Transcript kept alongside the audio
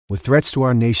With threats to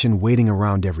our nation waiting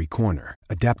around every corner,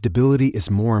 adaptability is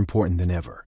more important than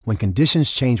ever. When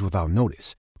conditions change without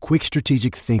notice, quick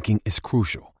strategic thinking is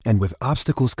crucial. And with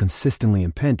obstacles consistently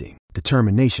impending,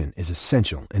 determination is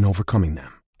essential in overcoming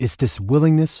them. It's this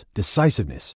willingness,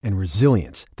 decisiveness, and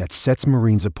resilience that sets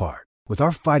Marines apart. With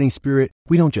our fighting spirit,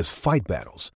 we don't just fight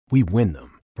battles, we win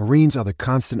them. Marines are the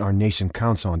constant our nation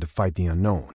counts on to fight the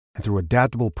unknown. And through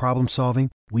adaptable problem solving,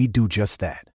 we do just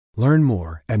that. Learn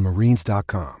more at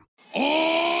marines.com.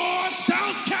 Oh,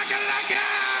 South Kakalaka!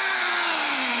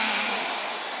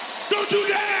 Don't you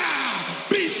dare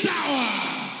be sour!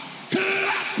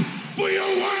 Clap for your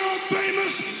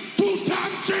world-famous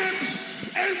two-time champs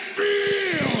and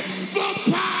feel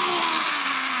the power!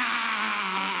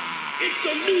 It's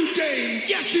a new day,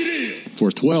 yes it is! For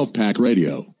 12-Pack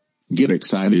Radio, get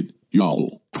excited,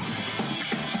 y'all.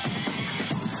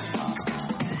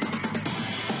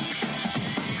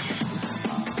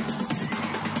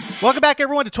 Welcome back,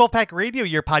 everyone, to 12-Pack Radio,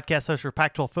 your podcast host for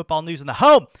Pac-12 football news and the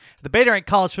home of the Beta Rank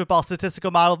College Football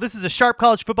Statistical Model. This is a Sharp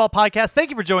College Football podcast.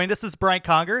 Thank you for joining us. This is Brian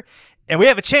Conger, and we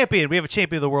have a champion. We have a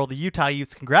champion of the world, the Utah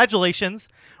Utes. Congratulations,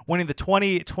 winning the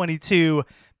 2022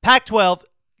 Pac-12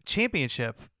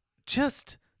 championship.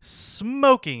 Just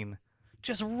smoking,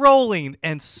 just rolling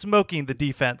and smoking the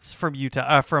defense from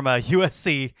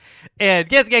USC. And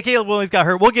yeah, Caleb Williams got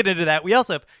hurt. We'll get into that. We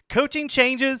also have coaching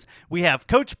changes. We have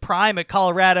Coach Prime at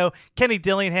Colorado, Kenny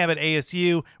Dillingham at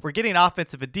ASU. We're getting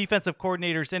offensive and defensive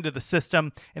coordinators into the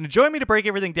system. And to join me to break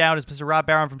everything down is Mr. Rob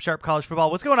Barron from Sharp College Football.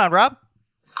 What's going on, Rob?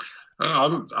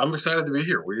 I'm excited to be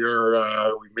here. We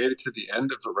made it to the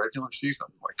end of the regular season.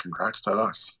 Like, congrats to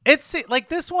us. It's like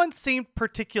this one seemed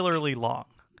particularly long.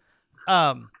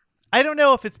 I don't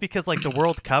know if it's because like the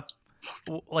World Cup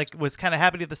was kind of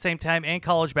happening at the same time and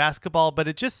college basketball, but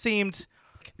it just seemed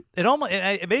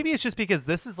maybe it's just because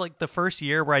this is like the first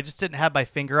year where I just didn't have my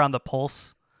finger on the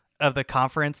pulse of the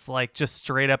conference, like just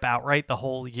straight up outright the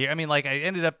whole year. I mean, like I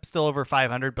ended up still over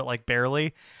 500, but like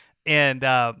barely. And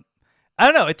I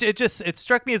don't know. It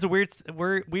struck me as a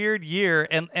weird year.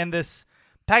 And this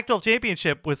Pac-12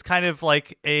 championship was kind of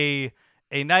like a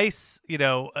nice,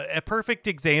 a perfect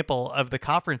example of the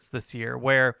conference this year,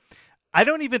 where I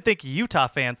don't even think Utah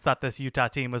fans thought this Utah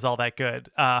team was all that good.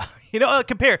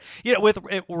 Compare, with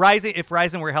if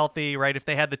Rising were healthy, right? If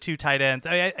they had the two tight ends,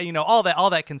 all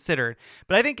that considered.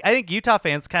 But I think Utah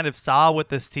fans kind of saw what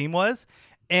this team was,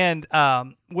 and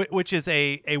which is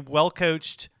a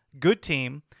well-coached, good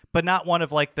team, but not one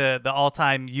of like the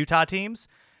all-time Utah teams.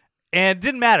 And it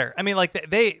didn't matter. I mean, like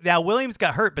now Williams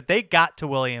got hurt, but they got to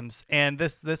Williams. And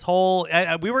this whole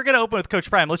we were going to open with Coach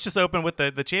Prime. Let's just open with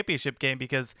the championship game,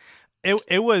 because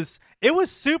it was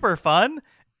super fun.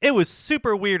 It was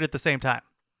super weird at the same time.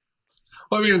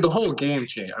 Well, I mean, the whole game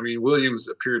changed. I mean, Williams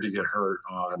appeared to get hurt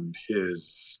on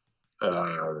his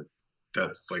that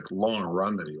like long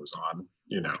run that he was on,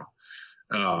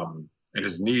 and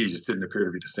his knee just didn't appear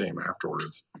to be the same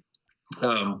afterwards.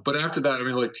 But after that, I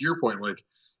mean, like to your point, like.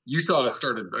 Utah,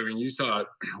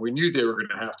 we knew they were going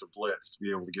to have to blitz to be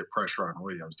able to get pressure on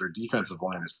Williams. Their defensive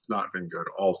line has not been good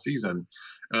all season.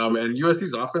 And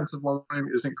USC's offensive line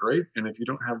isn't great. And if you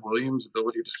don't have Williams'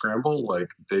 ability to scramble,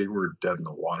 like they were dead in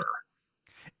the water.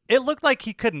 It looked like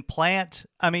he couldn't plant.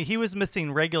 I mean, he was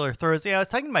missing regular throws. Yeah, I was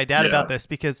talking to my dad about this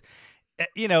because,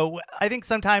 I think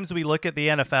sometimes we look at the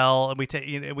NFL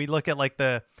and we look at like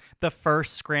the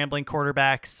first scrambling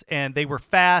quarterbacks, and they were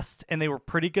fast and they were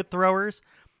pretty good throwers.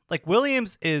 Like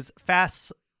Williams is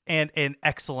fast and an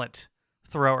excellent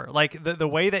thrower. Like the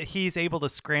way that he's able to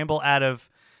scramble out of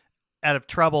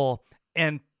trouble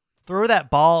and throw that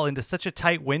ball into such a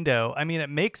tight window. I mean, it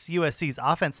makes USC's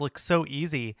offense look so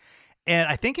easy. And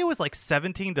I think it was like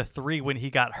 17-3 when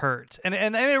he got hurt, and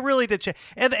it really did change.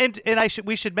 And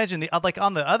we should mention like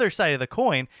on the other side of the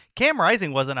coin, Cam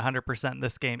Rising wasn't 100% in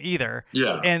this game either.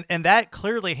 Yeah, and that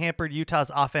clearly hampered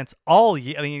Utah's offense all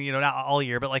year. I mean, not all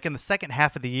year, but like in the second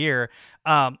half of the year,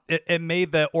 it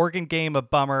made the Oregon game a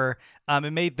bummer.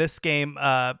 It made this game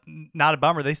not a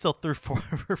bummer. They still threw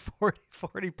for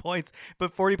 40 points,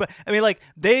 but 40. I mean, like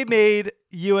they made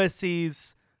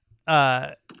USC's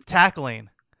tackling.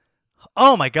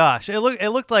 Oh my gosh! It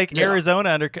looked like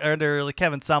Arizona under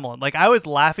Kevin Sumlin. Like I was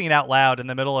laughing out loud in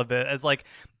the middle of it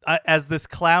as this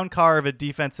clown car of a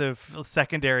defensive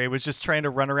secondary was just trying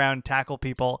to run around and tackle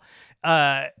people.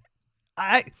 I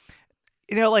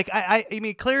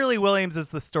mean, clearly Williams is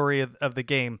the story of the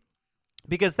game,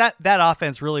 because that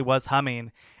offense really was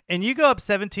humming. And you go up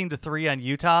 17-3 on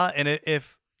Utah, and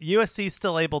if USC is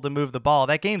still able to move the ball,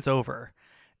 that game's over.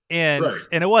 And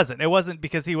it wasn't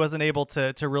because he wasn't able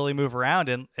to really move around.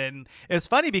 And it's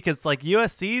funny because like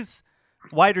USC's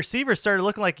wide receivers started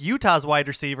looking like Utah's wide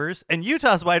receivers, and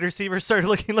Utah's wide receivers started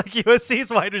looking like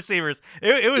USC's wide receivers.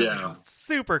 It was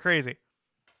super crazy.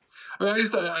 I mean,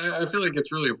 I feel like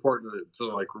it's really important to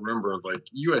like remember, like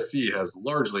USC has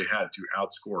largely had to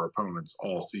outscore opponents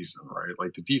all season, right?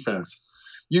 Like the defense,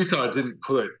 Utah didn't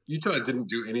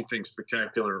do anything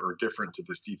spectacular or different to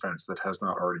this defense that has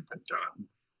not already been done.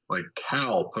 Like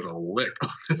Cal put a lick on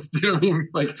this. You know what I mean?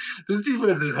 Like this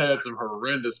defense has had some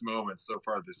horrendous moments so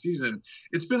far this season.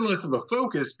 It's been less of a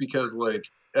focus because, like,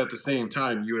 at the same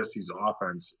time, USC's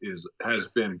offense has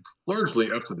been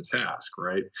largely up to the task,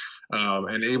 right?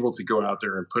 And able to go out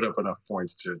there and put up enough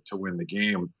points to win the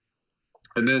game.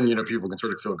 And then, you know, people can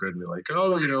sort of feel good and be like,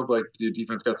 oh, you know, like the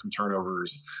defense got some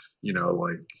turnovers, you know,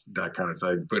 like that kind of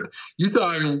thing. But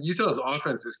Utah's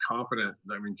offense is competent.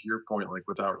 I mean, to your point, like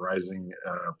without Rising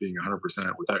being 100%,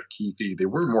 without Keithy, they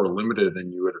were more limited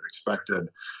than you would have expected.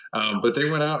 But they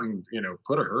went out and, you know,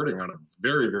 put a hurting on a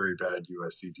very, very bad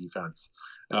USC defense.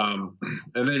 And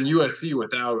then USC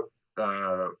without,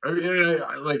 I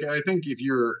think if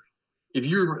you're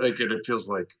like, and it feels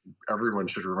like everyone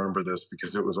should remember this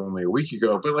because it was only a week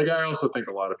ago, but like, I also think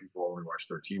a lot of people only watch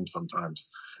their team sometimes.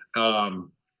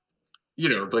 You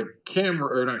know, like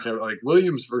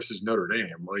Williams versus Notre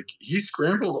Dame, like he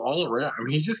scrambled all around. I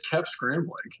mean, he just kept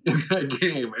scrambling in that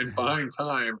game and buying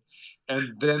time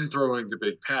and then throwing the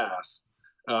big pass.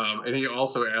 And he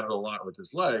also added a lot with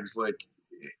his legs. Like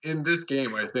in this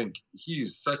game, I think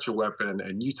he's such a weapon,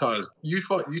 and Utah's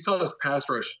pass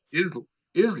rush is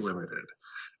limited.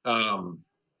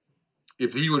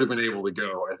 If he would have been able to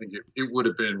go, I think it would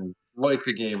have been like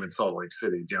the game in Salt Lake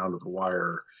City, down to the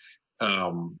wire.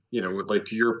 You know, like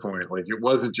to your point, like it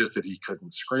wasn't just that he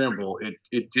couldn't scramble.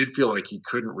 It did feel like he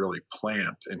couldn't really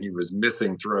plant, and he was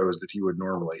missing throws that he would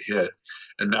normally hit.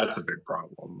 And that's a big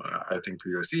problem, I think, for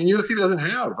USC. And USC doesn't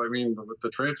have, I mean, with the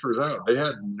transfers out, they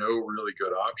had no really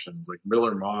good options. Like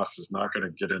Miller Moss is not going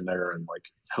to get in there and like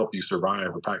help you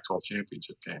survive a Pac-12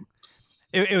 championship game.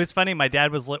 It was funny. My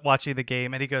dad was watching the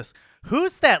game and he goes,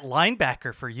 "Who's that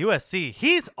linebacker for USC?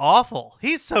 He's awful.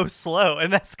 He's so slow."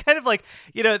 And that's kind of like,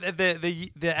 you know,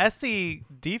 the SC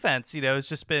defense, you know, has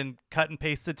just been cut and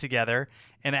pasted together,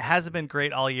 and it hasn't been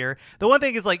great all year. The one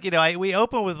thing is, like, you know, we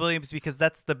open with Williams because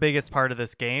that's the biggest part of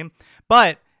this game,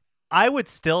 but I would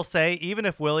still say, even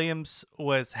if Williams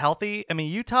was healthy, I mean,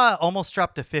 Utah almost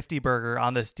dropped a 50 burger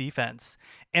on this defense,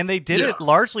 and they did it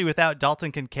largely without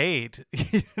Dalton Kincaid.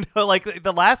 You know, like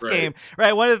the last game,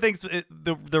 right? One of the things,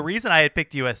 the reason I had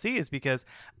picked USC is because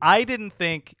I didn't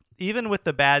think, even with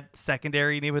the bad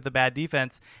secondary and even with the bad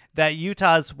defense, that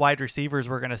Utah's wide receivers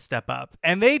were going to step up,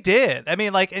 and they did. I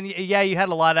mean, like, and yeah, you had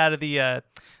a lot out of the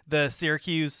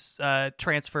Syracuse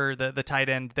transfer, the tight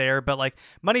end there, but like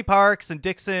Money Parks and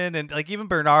Dixon and like even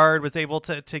Bernard was able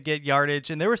to get yardage,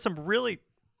 and there were some really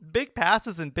big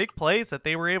passes and big plays that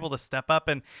they were able to step up,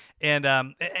 and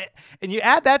you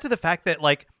add that to the fact that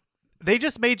like they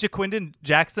just made Jaquindon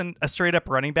Jackson a straight up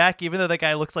running back, even though that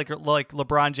guy looks like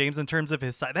LeBron James in terms of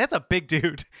his size. That's a big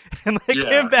dude, and like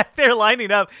him back there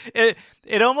lining up,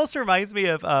 it almost reminds me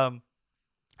of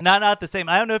not the same.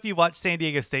 I don't know if you watched San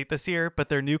Diego State this year, but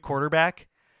their new quarterback.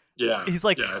 Yeah. He's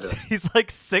like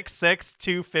 6'6",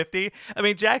 250. I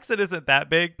mean, Jackson isn't that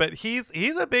big, but he's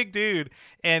a big dude,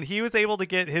 and he was able to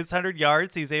get his 100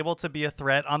 yards. He was able to be a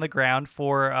threat on the ground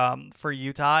for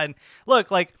Utah. And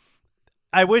look, like,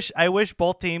 I wish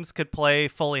both teams could play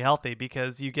fully healthy,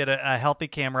 because you get a healthy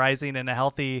Cam Rising and a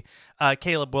healthy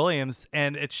Caleb Williams,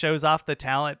 and it shows off the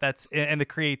talent that's and the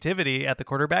creativity at the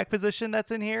quarterback position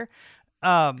that's in here.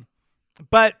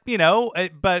 But you know,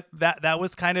 that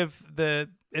was kind of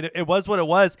it was what it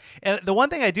was. And the one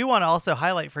thing I do want to also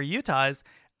highlight for Utah is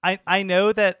I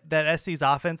know that SC's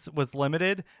offense was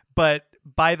limited, but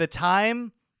by the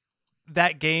time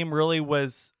that game really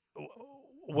was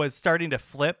starting to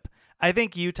flip, I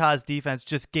think Utah's defense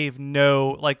just gave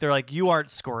they're like, you aren't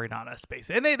scoring on us,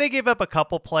 basically. And they gave up a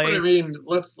couple plays. But I mean,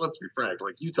 let's be frank.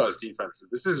 Like, Utah's defense,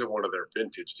 this isn't one of their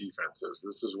vintage defenses.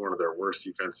 This is one of their worst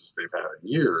defenses they've had in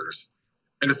years.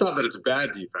 And it's not that it's a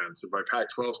bad defense. And by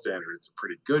Pac-12 standards, it's a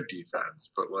pretty good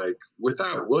defense. But like,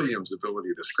 without Williams' ability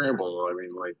to scramble, I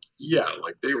mean, like, yeah,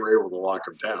 like they were able to lock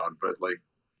him down. But like,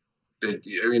 I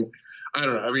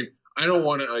don't know. I mean, I don't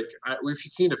want to, we've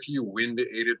seen a few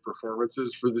wind-aided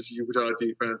performances for this Utah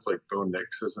defense, like Bo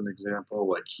Nix as an example.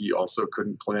 Like, he also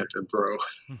couldn't plant and throw.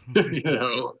 You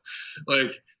know,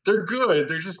 like, they're good.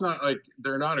 They're just not, like,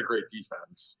 they're not a great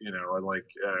defense, you know, and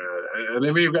like, and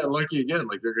they may have gotten lucky again.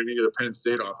 Like, they're going to get a Penn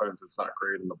State offense that's not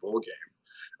great in the bowl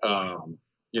game.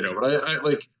 You know, but I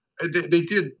like, they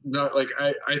did not like.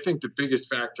 I think the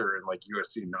biggest factor in like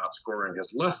USC not scoring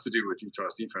has less to do with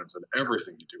Utah's defense and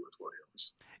everything to do with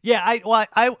Williams. Yeah,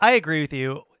 I agree with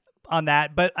you on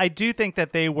that, but I do think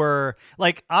that they were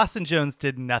like Austin Jones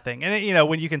did nothing, and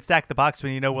when you can stack the box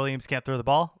when Williams can't throw the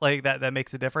ball, like that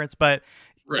makes a difference. But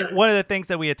right. One of the things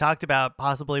that we had talked about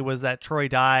possibly was that Troy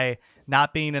Dye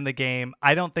not being in the game.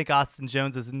 I don't think Austin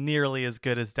Jones is nearly as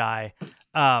good as Dye.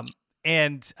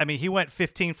 And I mean, he went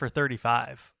 15 for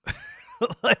 35.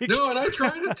 No, and I try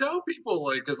to tell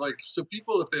people so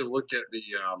people, if they look at the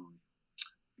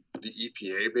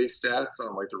EPA based stats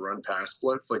on like the run pass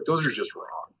splits, like those are just wrong.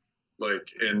 Like,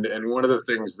 and one of the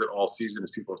things that all season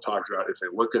is people have talked about, if they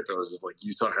look at those, is like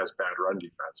Utah has bad run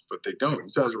defense, but they don't.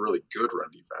 Utah has a really good run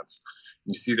defense.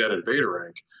 You see that in Beta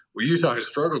Rank. What Utah has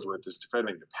struggled with is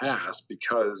defending the pass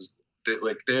because they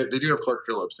do have Clark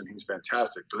Phillips and he's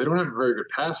fantastic, but they don't have a very good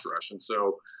pass rush. And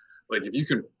so, like, if you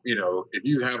can, if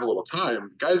you have a little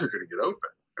time, guys are going to get open.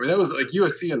 I mean, that was like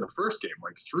USC in the first game,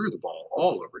 like threw the ball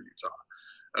all over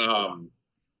Utah.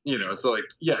 So like,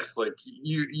 yes, like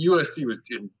USC was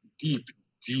in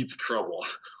deep trouble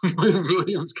when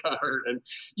Williams got hurt, and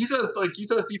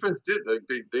Utah's defense did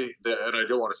they and I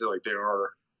don't want to say like they're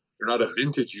not a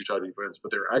vintage Utah defense,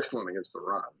 but they're excellent against the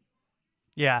run.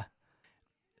 Yeah.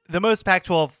 The most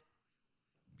Pac-12,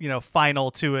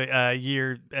 final to a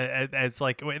year as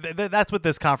like that's what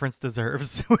this conference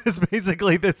deserves. Was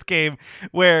basically this game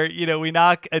where we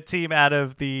knock a team out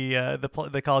of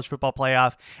the college football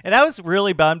playoff, and I was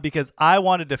really bummed because I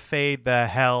wanted to fade the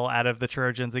hell out of the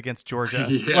Trojans against Georgia.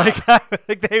 Yeah.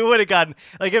 Like they would have gotten,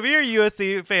 like, if you're a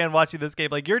USC fan watching this game,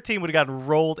 like your team would have gotten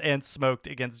rolled and smoked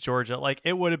against Georgia. Like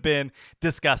it would have been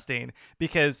disgusting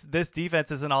because this defense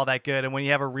isn't all that good, and when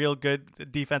you have a real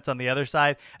good defense on the other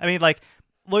side, I mean, like.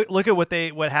 Look at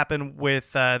what happened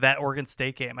with that Oregon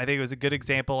State game. I think it was a good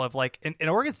example of like, and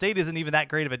Oregon State isn't even that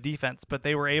great of a defense, but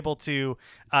they were able to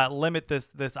limit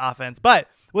this offense. But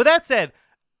with that said,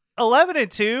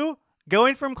 11-2,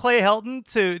 going from Clay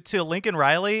Helton to Lincoln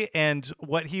Riley and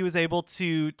what he was able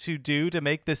to do to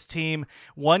make this team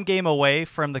one game away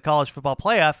from the college football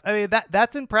playoff. I mean,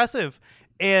 that's impressive.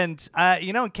 And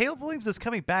Caleb Williams is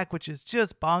coming back, which is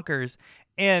just bonkers.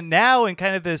 And now in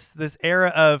kind of this era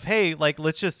of, hey, like,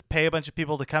 let's just pay a bunch of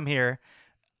people to come here.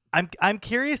 I'm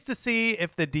curious to see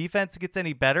if the defense gets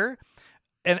any better.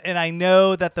 And I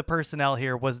know that the personnel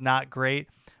here was not great,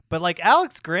 but like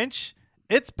Alex Grinch,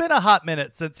 it's been a hot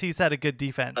minute since he's had a good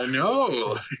defense. I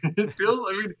know. It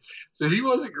feels, so he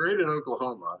wasn't great at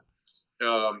Oklahoma.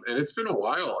 And it's been a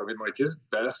while. I mean, like his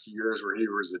best years where he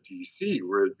was at DC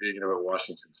were, at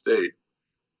Washington State.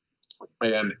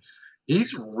 And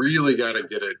he's really got to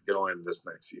get it going this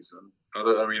next season.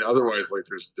 Otherwise, like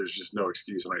there's just no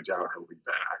excuse, and I doubt he'll be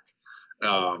back.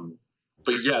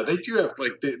 But yeah, they do have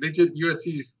they did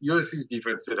USC's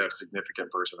defense did have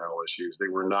significant personnel issues. They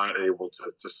were not able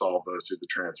to solve those through the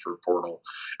transfer portal.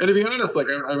 And to be honest, like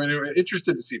I'm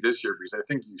interested to see this year because I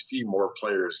think you see more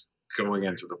players going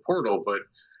into the portal, but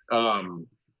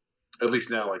at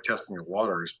least now like testing the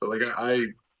waters. But like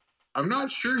I'm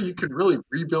not sure you can really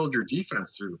rebuild your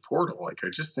defense through the portal. Like, I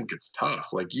just think it's tough.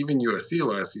 Like, even USC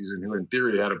last season, who in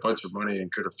theory had a bunch of money and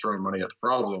could have thrown money at the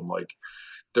problem, like,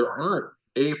 there aren't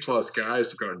A-plus guys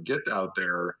to go and get out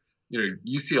there.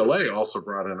 UCLA also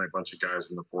brought in a bunch of guys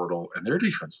in the portal, and their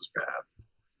defense was bad.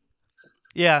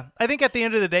 Yeah, I think at the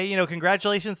end of the day,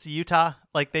 congratulations to Utah.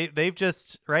 Like, they've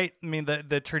just, right? I mean,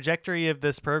 the trajectory of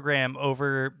this program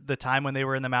over the time when they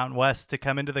were in the Mountain West to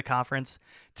come into the conference,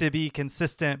 to be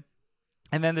consistent,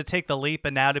 and then to take the leap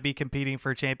and now to be competing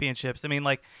for championships. I mean,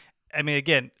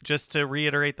 again, just to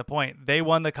reiterate the point, they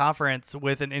won the conference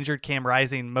with an injured Cam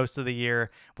Rising most of the year,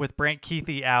 with Brant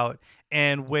Keithy out,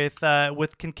 and with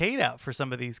Kincaid out for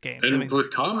some of these games. And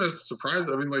with Thomas,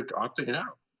 opting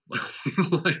out.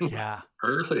 Yeah.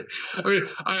 Early.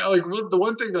 The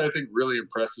one thing that I think really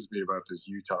impresses me about this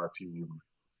Utah team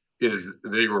is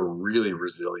they were really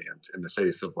resilient in the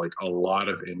face of like a lot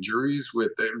of injuries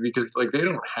because like they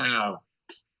don't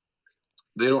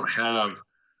have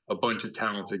a bunch of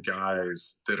talented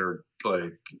guys that are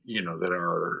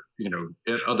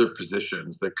at other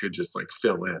positions that could just like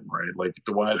fill in, right? Like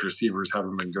the wide receivers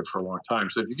haven't been good for a long time.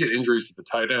 So if you get injuries to the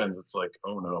tight ends, it's like,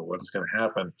 oh no, what's going to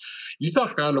happen? Utah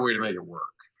found a way to make it work.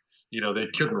 They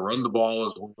couldn't run the ball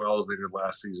as well as they did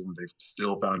last season. They've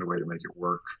still found a way to make it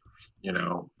work,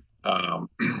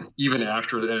 even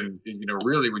after then,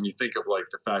 really when you think of like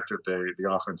the fact that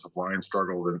the offensive line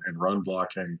struggled and run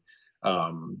blocking,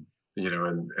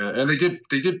 And they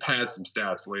did pad some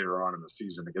stats later on in the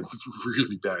season against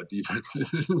really bad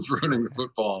defenses running the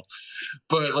football.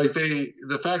 But like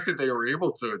the fact that they were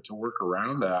able to work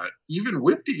around that, even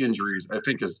with the injuries, I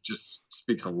think just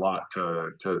speaks a lot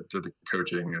to the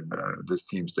coaching and this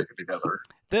team sticking together.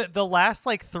 The last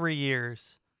like 3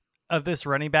 years of this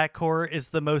running back core is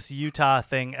the most Utah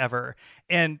thing ever.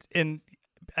 And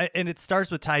it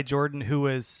starts with Ty Jordan, who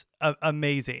is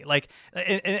amazing. Like,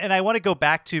 and I want to go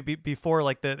back to before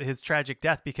like his tragic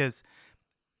death, because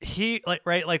he like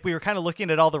we were kind of looking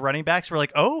at all the running backs. We're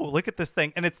like, oh, look at this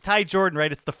thing. And it's Ty Jordan,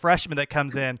 right? It's the freshman that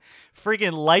comes in,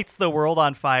 friggin' lights the world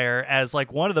on fire as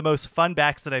like one of the most fun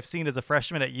backs that I've seen as a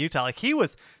freshman at Utah. Like he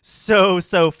was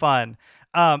so fun.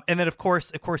 And then of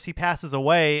course he passes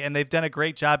away, and they've done a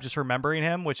great job just remembering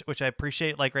him, which I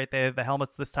appreciate. Like, right, they had the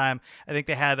helmets this time. I think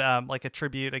they had like a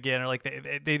tribute again, or like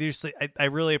they usually,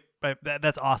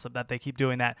 that's awesome that they keep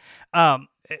doing that.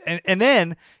 And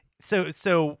then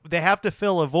so they have to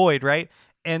fill a void, right?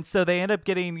 And so they end up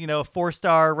getting, a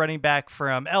 4-star running back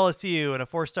from LSU and a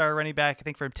 4-star running back, I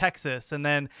think, from Texas. And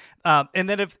then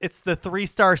if it's the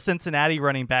 3-star Cincinnati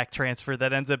running back transfer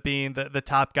that ends up being the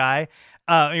top guy.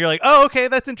 And you're like, oh, okay,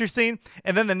 that's interesting.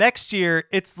 And then the next year,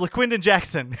 it's LaQuindon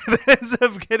Jackson that ends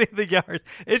up getting the yards.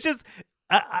 It's just,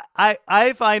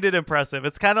 I find it impressive.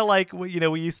 It's kind of like, we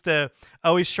used to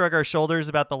always shrug our shoulders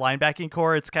about the linebacking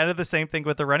core. It's kind of the same thing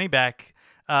with the running back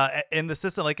in the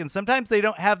system. Like, and sometimes they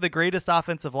don't have the greatest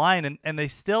offensive line, and they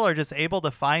still are just able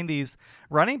to find these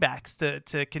running backs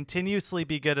to continuously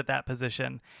be good at that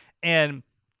position. And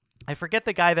I forget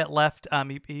the guy that left.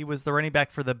 He was the running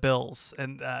back for the Bills,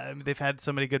 and they've had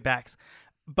so many good backs.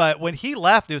 But when he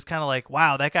left, it was kind of like,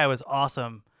 wow, that guy was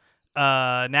awesome.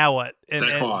 Now what?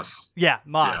 Zach Moss. Yeah,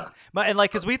 Moss. Yeah. And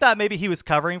like, because we thought maybe he was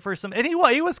covering for some, and he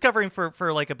was covering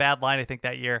for like a bad line, I think,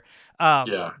 that year.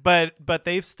 But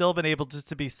they've still been able just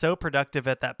to be so productive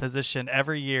at that position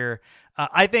every year.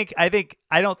 I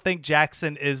don't think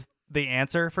Jackson is the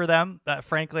answer for them.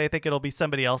 Frankly, I think it'll be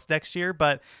somebody else next year,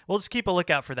 but we'll just keep a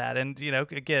lookout for that. And,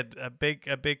 again, a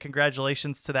big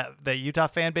congratulations to that Utah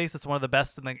fan base. It's one of the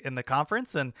best in the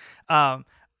conference. And,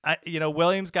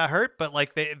 Williams got hurt, but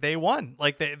like they won,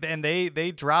 like they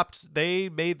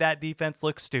made that defense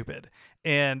look stupid.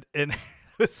 And it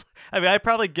was, I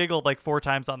probably giggled like 4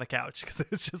 times on the couch because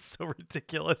it was just so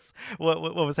ridiculous what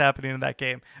was happening in that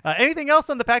game. Anything else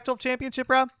on the Pac-12 championship,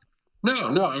 Rob?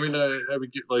 No. I mean, I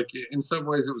would get, like, in some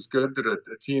ways it was good that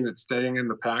a team that's staying in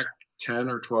the Pac-10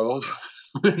 or 12,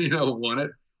 won it.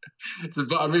 It is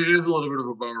a little bit of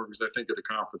a bummer because I think that the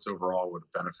conference overall would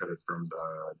have benefited from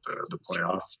the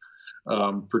playoff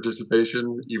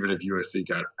participation, even if USC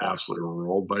got absolutely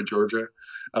rolled by Georgia.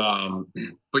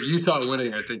 But Utah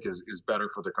winning, I think, is better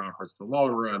for the conference in the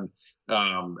long run.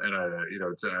 And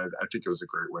I think it was a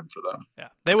great win for them. Yeah,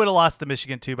 they would have lost to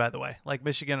Michigan too, by the way. Like,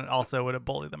 Michigan also would have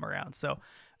bullied them around. So,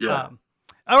 yeah.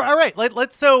 All right.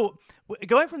 So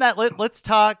going from that, let's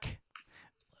talk.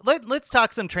 Let's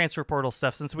talk some transfer portal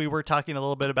stuff, since we were talking a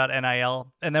little bit about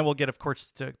NIL, and then we'll get, of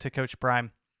course, to Coach Prime.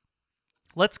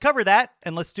 Let's cover that,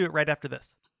 and let's do it right after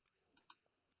this.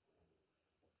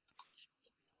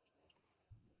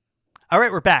 All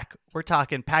right, we're back. We're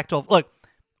talking Pac-12. Look,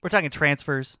 we're talking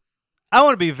transfers. I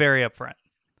want to be very upfront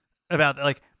about that.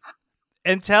 Like,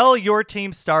 until your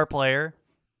team's star player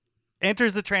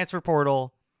enters the transfer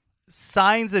portal,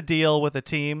 signs a deal with a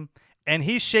team, and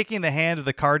he's shaking the hand of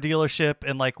the car dealership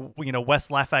in, like, West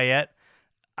Lafayette,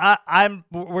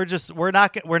 we're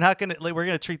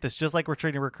gonna treat this just like we're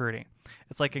treating recruiting.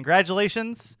 It's like,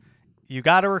 congratulations, you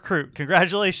got a recruit.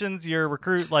 Congratulations, your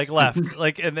recruit left.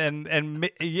 Like, and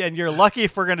you're lucky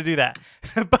if we're gonna do that.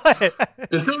 But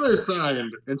until they're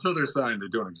signed, they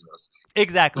don't exist.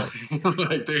 Exactly.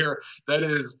 Like, that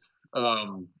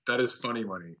is funny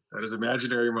money. That is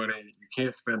imaginary money. You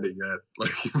can't spend it yet.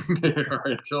 Like, they are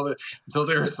until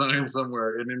they are signed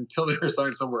somewhere, and until they are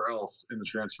signed somewhere else in the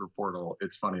transfer portal,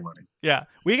 it's funny money. Yeah,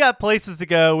 we got places to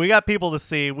go. We got people to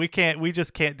see. We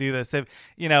just can't do this. If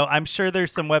I'm sure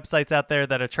there's some websites out there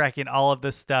that are tracking all of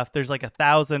this stuff. There's like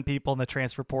 1,000 people in the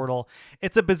transfer portal.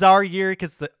 It's a bizarre year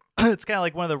because it's kind of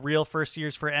like one of the real first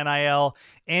years for NIL,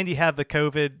 and you have the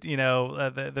COVID,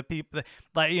 the people,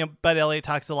 Bud Elliott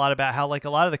talks a lot about how, like, a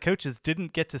lot of the coaches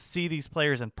didn't get to see these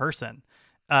players in person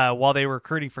while they were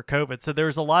recruiting for COVID. So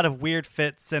there's a lot of weird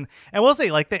fits, and we'll see,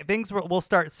 like, things will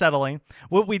start settling.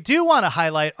 What we do want to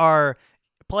highlight are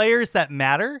players that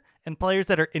matter and players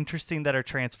that are interesting that are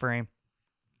transferring.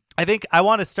 I think I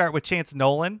want to start with Chance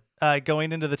Nolan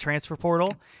going into the transfer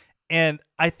portal. And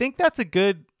I think that's a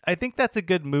good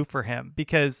move for him,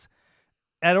 because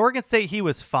at Oregon State he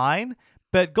was fine,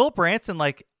 but Gulbranson,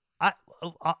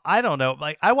 I don't know.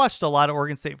 Like, I watched a lot of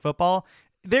Oregon State football.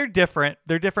 They're different.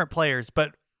 They're different players,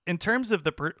 but in terms of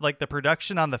the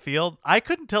production on the field, I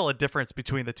couldn't tell a difference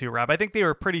between the two, Rob. I think they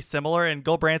were pretty similar, and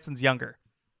Gulbranson's younger.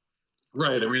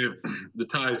 Right. I mean, the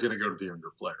tie is going to go to the younger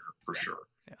player for sure.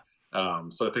 Yeah.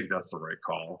 So I think that's the right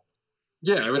call.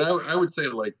 Yeah. I mean, I would say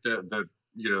like that the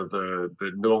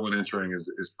Nolan entering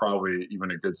is probably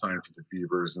even a good sign for the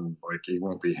Beavers, and like he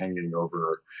won't be hanging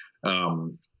over,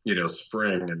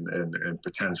 spring and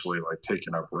potentially like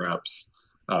taking up reps.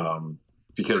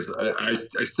 Because I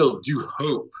still do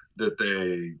hope that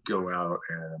they go out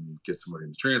and get somebody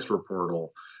in the transfer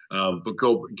portal. But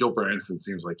Gil Branson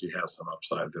seems like he has some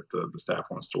upside that the staff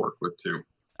wants to work with too.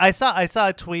 I saw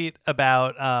a tweet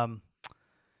about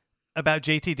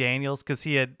JT Daniels, because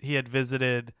he had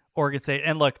visited Oregon State.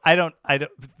 And look, I don't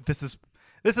this is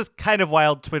kind of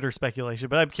wild Twitter speculation,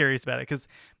 but I'm curious about it, because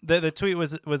the tweet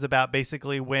was about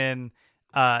basically when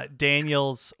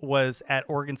Daniels was at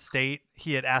Oregon State,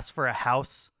 he had asked for a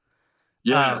house.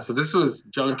 Yeah, so this was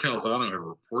John Calzano had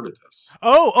reported this.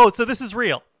 Oh, so this is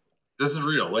real. This is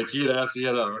real. Like he had asked,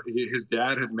 his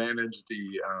dad had managed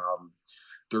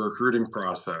the recruiting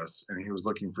process, and he was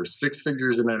looking for 6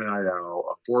 figures in NIL,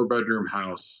 a 4-bedroom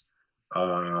house,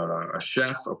 a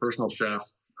chef, a personal chef,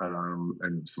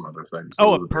 and some other things.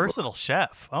 Oh, a personal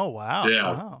chef. Oh, wow.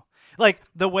 Yeah. Wow. Like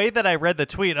the way that I read the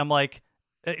tweet, I'm like,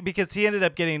 because he ended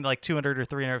up getting like 200 or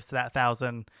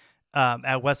 300,000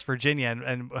 at West Virginia,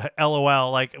 and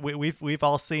LOL, like we've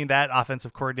all seen that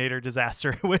offensive coordinator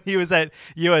disaster when he was at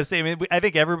USC. I mean, I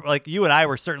think you and I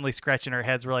were certainly scratching our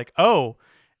heads. We're like, oh,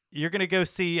 you're gonna go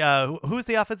see who's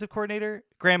the offensive coordinator?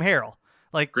 Graham Harrell.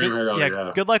 Like, Graham Harrell,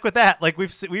 yeah. Good luck with that. Like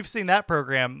we've seen that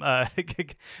program.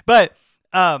 But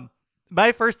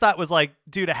my first thought was like,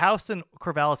 dude, a house in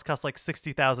Corvallis cost like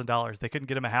 $60,000. They couldn't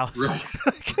get him a house. Right.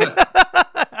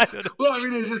 Well, I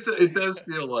mean, it does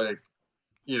feel like,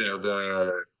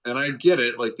 and I get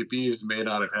it. Like the Beavs may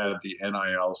not have had the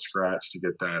NIL scratch to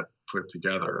get that put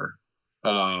together,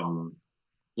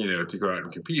 to go out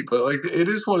and compete. But like, it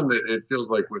is one that it feels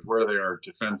like with where they are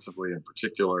defensively in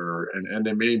particular, and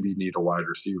they maybe need a wide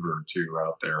receiver or two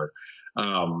out there.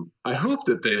 I hope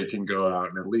that they can go out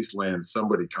and at least land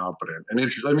somebody competent and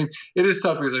interesting. I mean, it is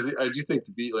tough because I do think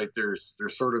there's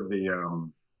sort of the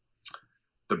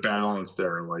balance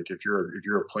there. Like if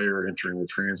you're a player entering the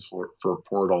transfer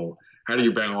portal, how do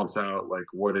you balance out like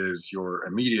what is your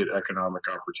immediate economic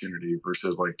opportunity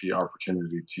versus like the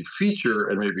opportunity to feature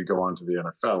and maybe go on to the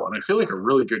NFL? And I feel like a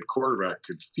really good quarterback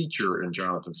could feature in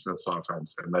Jonathan Smith's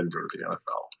offense and then go to the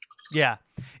NFL. Yeah.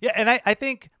 And I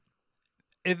think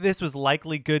this was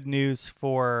likely good news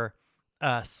for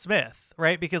Smith,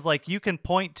 right? Because like you can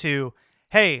point to,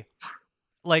 hey,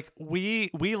 like we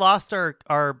lost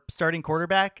our starting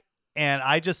quarterback, and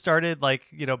I just started like,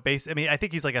 I mean, I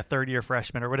think he's like a 3rd-year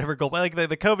freshman or whatever. Like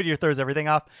the COVID year throws everything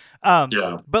off.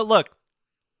 Yeah. But look,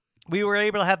 we were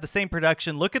able to have the same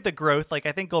production. Look at the growth. Like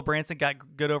I think Gulbranson got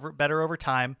better over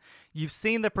time. You've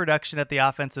seen the production at the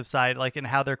offensive side, like in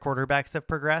how their quarterbacks have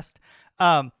progressed.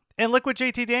 And look what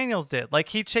JT Daniels did. Like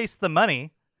he chased the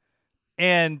money.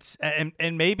 And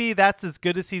maybe that's as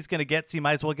good as he's going to get, so you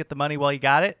might as well get the money while you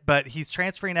got it. But he's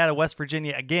transferring out of West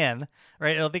Virginia again,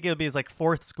 right? I don't think it'll be his like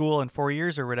 4th school in 4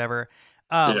 years or whatever.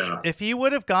 If he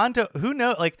would have gone to, who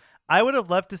knows? Like I would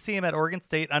have loved to see him at Oregon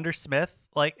State under Smith,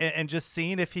 like and just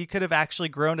seeing if he could have actually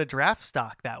grown a draft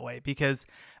stock that way, because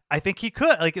I think he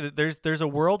could. Like there's a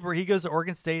world where he goes to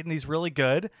Oregon State and he's really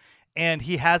good. And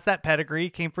he has that pedigree,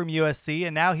 came from USC,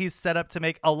 and now he's set up to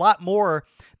make a lot more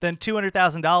than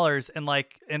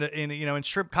 $200,000 in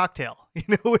shrimp cocktail,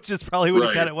 which is probably what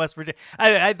he got at West Virginia.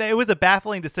 It was a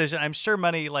baffling decision. I'm sure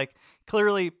money, like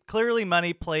clearly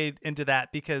money played into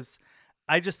that, because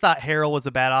I just thought Harrell was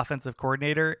a bad offensive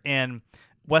coordinator, and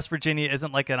West Virginia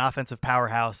isn't like an offensive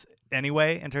powerhouse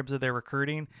anyway in terms of their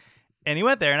recruiting. And he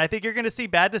went there, and I think you're going to see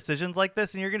bad decisions like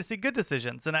this, and you're going to see good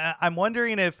decisions. And I'm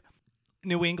wondering if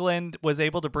New England was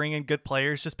able to bring in good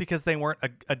players just because they weren't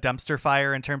a dumpster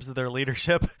fire in terms of their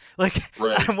leadership. Like,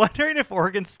 right. I'm wondering if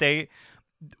Oregon State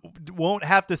won't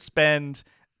have to spend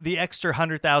the extra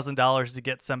 $100,000 to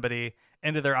get somebody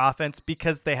into their offense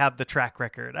because they have the track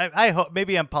record. I hope,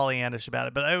 maybe I'm Pollyannish about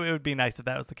it, but it would be nice if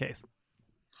that was the case.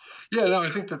 Yeah, no, I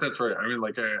think that's right. I mean,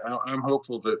 like, I'm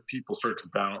hopeful that people start to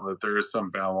balance, that there is some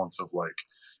balance of like,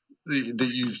 that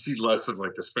you see less of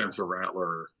like the Spencer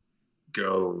Rattler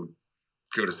go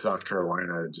to South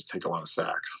Carolina and just take a lot of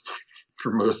sacks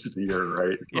for most of the year,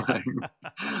 right? Yeah.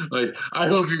 Like, I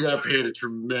hope you got paid a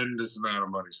tremendous amount of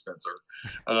money, Spencer,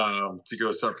 to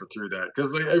go suffer through that.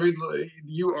 Because,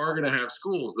 you are going to have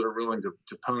schools that are willing to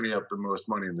pony up the most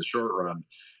money in the short run.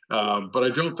 But I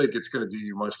don't think it's going to do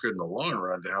you much good in the long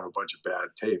run to have a bunch of bad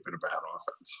tape and a bad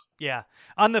offense. Yeah.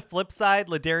 On the flip side,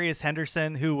 Ladarius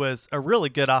Henderson, who was a really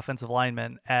good offensive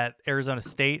lineman at Arizona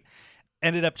State,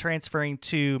 ended up transferring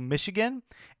to Michigan.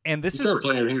 And He started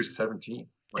playing when he was 17.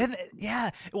 And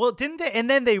well, didn't they? And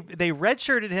then they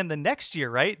redshirted him the next year,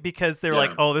 right? Because they're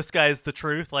like, oh, this guy's the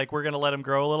truth. Like, we're going to let him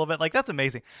grow a little bit. Like, that's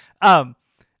amazing. I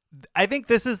think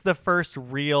this is the first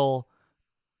real,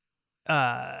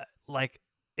 like,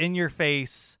 in your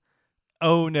face,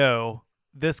 oh no,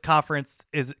 this conference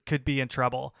could be in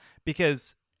trouble,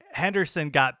 because Henderson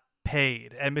got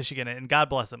paid at Michigan, and God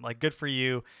bless him. Like, good for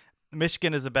you.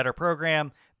 Michigan is a better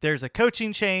program. There's a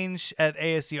coaching change at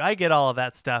ASU. I get all of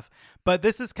that stuff, but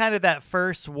this is kind of that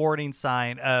first warning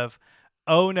sign of,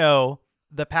 oh no,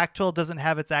 the Pac-12 doesn't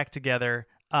have its act together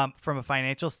from a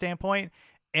financial standpoint.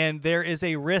 And there is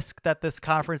a risk that this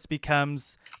conference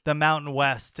becomes the Mountain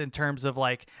West in terms of,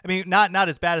 like, I mean, not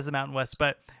as bad as the Mountain West,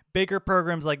 but bigger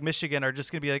programs like Michigan are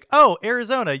just going to be like, oh,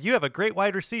 Arizona, you have a great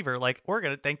wide receiver. Like, we're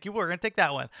going to thank you. We're going to take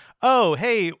that one. Oh,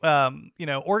 hey,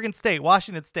 Oregon State,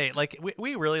 Washington State. Like,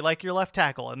 we really like your left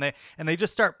tackle. And they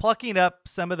just start plucking up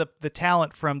some of the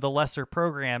talent from the lesser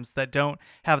programs that don't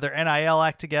have their NIL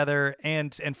act together.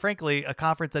 And frankly, a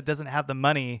conference that doesn't have the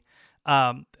money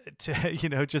to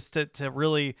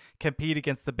really compete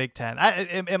against the Big Ten.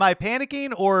 Am I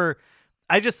panicking, or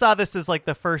I just saw this as like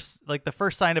the first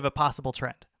sign of a possible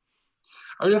trend?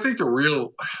 I mean, I think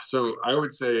so I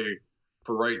would say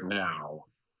for right now,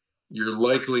 your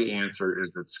likely answer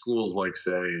is that schools like,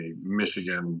 say,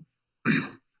 Michigan,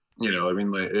 they're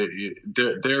going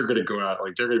to go out,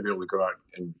 like, they're going to be able to go out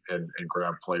and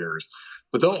grab players,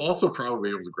 but they'll also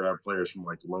probably be able to grab players from,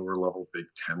 like, lower level Big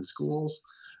Ten schools.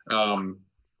 In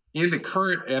the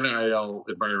current NIL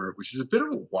environment, which is a bit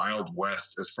of a wild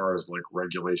west as far as, like,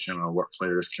 regulation on what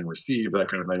players can receive, that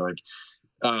kind of thing. Like,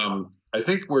 I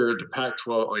think where the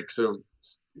Pac-12, like, so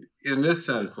in this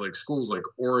sense, like, schools like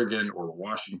Oregon or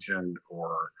Washington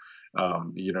or,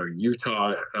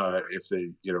 Utah, if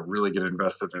they, really get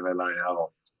invested in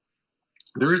NIL,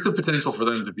 there is the potential for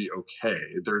them to be okay.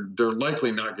 They're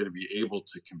likely not going to be able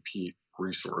to compete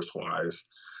resource-wise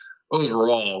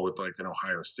overall with, like, an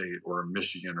Ohio State or a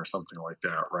Michigan or something like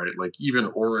that, right? Like, even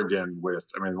Oregon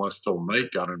unless Phil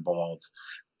Knight got involved,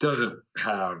 doesn't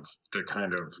have the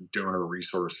kind of donor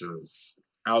resources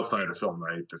outside of Phil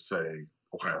Knight that, say,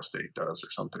 Ohio State does or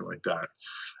something like that.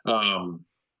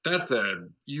 That said,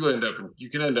 you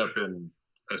can end up in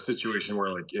a situation where,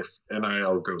 like, if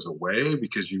NIL goes away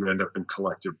because you end up in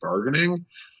collective bargaining,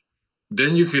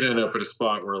 then you could end up at a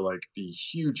spot where, like, the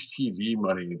huge TV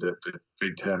money that the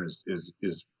Big Ten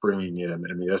is bringing in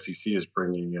and the SEC is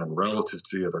bringing in relative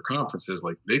to the other conferences,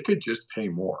 like, they could just pay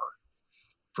more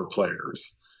for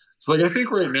players. So, like, I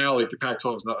think right now, like, the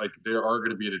Pac-12 is not, like, they are going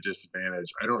to be at a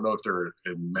disadvantage. I don't know if they're at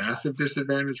a massive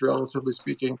disadvantage, relatively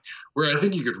speaking. Where I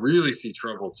think you could really see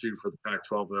trouble too for the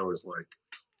Pac-12, though, is, like,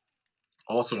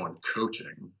 also on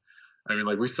coaching. I mean,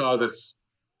 like, we saw this,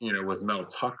 with Mel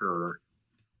Tucker.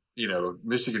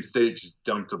 Michigan State just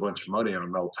dumped a bunch of money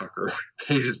on Mel Tucker,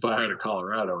 paid his buyout of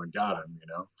Colorado, and got him.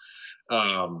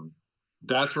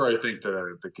 That's where I think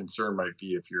the concern might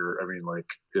be, if you're,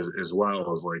 as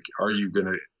well as, like, are you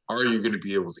gonna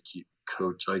be able to keep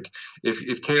coach? Like,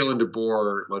 if Kalen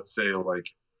DeBoer, let's say, like,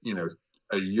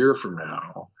 a year from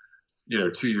now,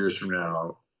 2 years from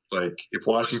now, like, if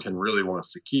Washington really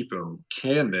wants to keep him,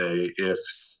 can they? If,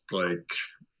 like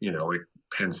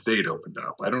Penn State opened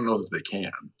up, I don't know that they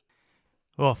can.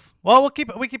 Well,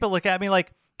 we keep a look at. I mean,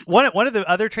 like, one of the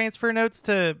other transfer notes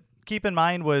to keep in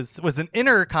mind was an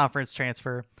inter-conference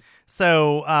transfer.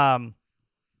 So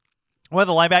one of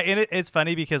the linebackers, and it's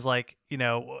funny because, like,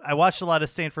 I watched a lot of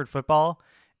Stanford football,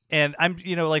 and I'm,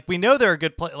 like, we know there are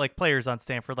good players on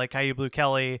Stanford, like Caillou Blue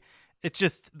Kelly. It's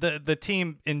just the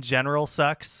team in general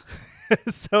sucks.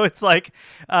 So it's like,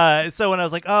 so when I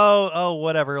was like, oh,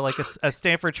 whatever, like a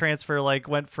Stanford transfer, like,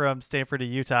 went from Stanford to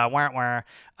Utah,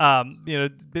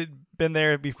 been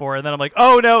there before, and then I'm like,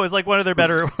 oh no, it's like one of their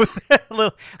better.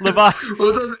 Well,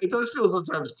 it does feel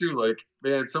sometimes too, like,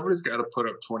 man, somebody's got to put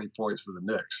up 20 points for the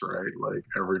Knicks, right? Like,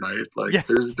 every night, like, yeah.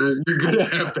 There's you're gonna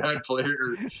have bad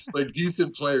players, like,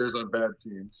 decent players on bad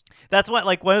teams. That's what,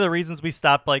 like, one of the reasons we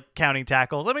stopped, like, counting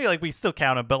tackles. I mean, like, we still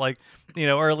count them, but, like,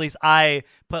 or at least I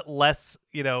put less,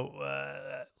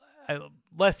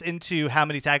 less into how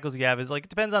many tackles you have. Is like it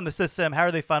depends on the system. How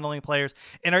are they funneling players?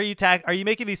 And are you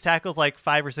making these tackles like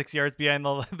 5 or 6 yards behind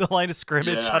the line of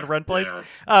scrimmage on run plays?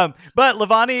 Yeah. But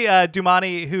Levani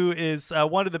Dumani, who is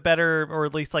one of the better, or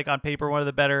at least like on paper, one of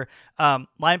the better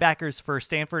linebackers for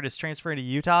Stanford, is transferring to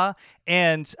Utah.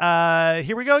 And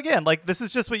here we go again. Like this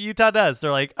is just what Utah does.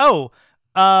 They're like,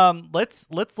 let's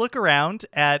look around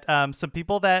at some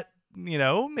people that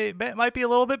might be a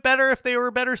little bit better if they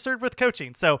were better served with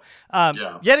coaching. So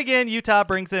yet again, Utah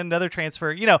brings in another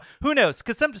transfer. Who knows?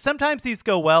 Because sometimes these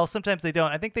go well, sometimes they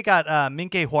don't. I think they got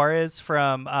Minke Juarez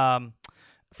from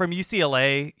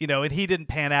UCLA, and he didn't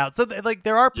pan out. So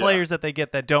there are players that they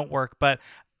get that don't work, but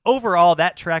overall,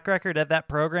 that track record at that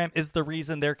program is the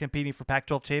reason they're competing for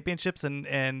Pac-12 championships.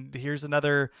 And here's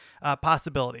another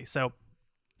possibility. So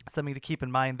something to keep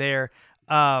in mind there.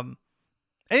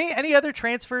 Any other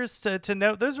transfers to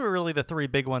note? Those were really the 3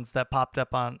 big ones that popped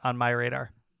up on my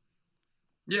radar.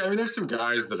 Yeah, I mean, there's some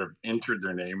guys that have entered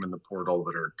their name in the portal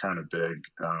that are kind of big,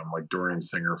 like Dorian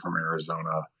Singer from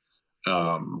Arizona.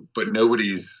 But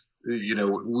nobody's,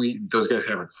 those guys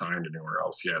haven't signed anywhere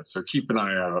else yet. So keep an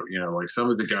eye out. Like some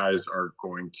of the guys are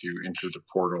going to enter the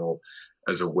portal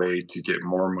as a way to get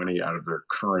more money out of their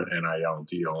current NIL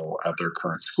deal at their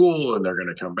current school, and they're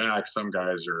going to come back. Some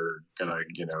guys are going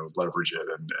to, leverage it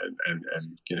and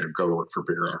go look for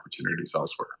bigger opportunities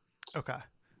elsewhere. Okay.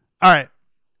 All right.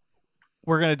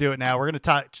 We're going to do it now. We're going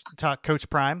to talk Coach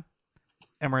Prime,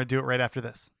 and we're going to do it right after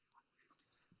this.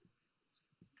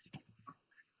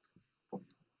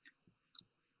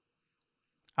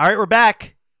 All right, we're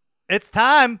back. It's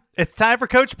time. It's time for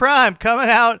Coach Prime coming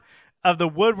out of the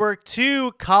woodwork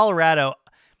to Colorado.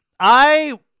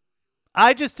 I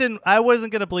wasn't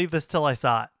going to believe this till I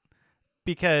saw it,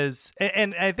 because,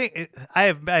 and I think I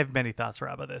have many thoughts,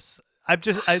 Rob, about this.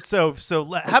 So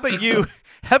how about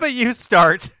you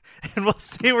start, and we'll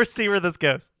see where this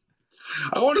goes.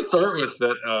 I want to start with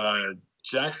that.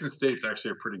 Jackson State's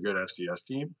actually a pretty good FCS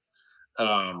team.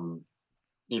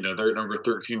 They're number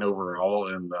 13 overall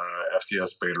in the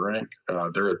FCS beta rank.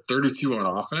 They're at 32 on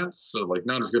offense, so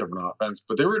not as good of an offense,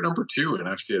 but they were at number 2 in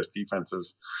FCS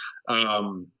defenses.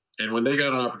 And when they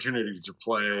got an opportunity to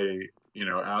play,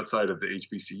 outside of the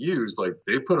HBCUs,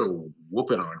 they put a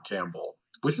whooping on Campbell,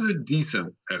 which is a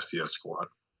decent FCS squad.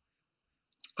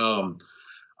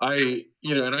 I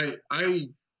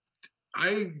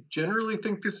generally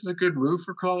think this is a good move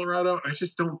for Colorado. I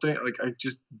just don't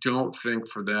think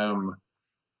for them.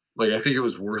 I think it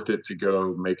was worth it to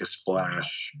go make a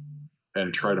splash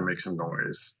and try to make some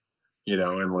noise, and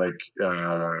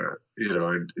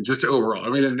just overall. I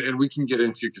mean, and we can get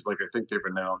into, because I think they've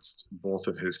announced both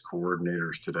of his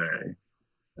coordinators today,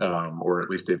 or at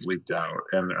least they've leaked out.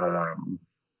 I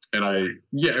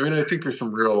think there's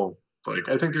some real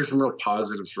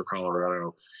positives for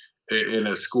Colorado in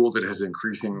a school that has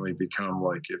increasingly become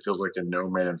it feels like a no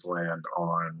man's land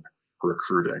on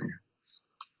recruiting.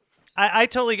 I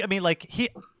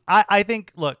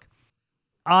think, look,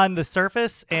 on the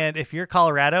surface, and if you're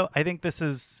Colorado, I think this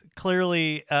is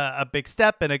clearly a big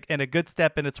step and a good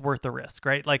step, and it's worth the risk,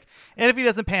 right? And if he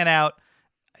doesn't pan out,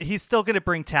 he's still going to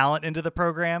bring talent into the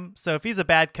program. So if he's a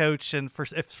bad coach, and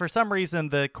if for some reason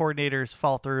the coordinators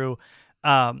fall through,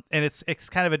 and it's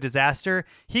kind of a disaster,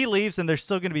 he leaves, and there's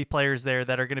still going to be players there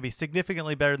that are going to be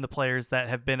significantly better than the players that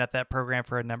have been at that program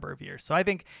for a number of years. So I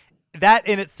think that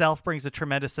in itself brings a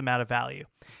tremendous amount of value.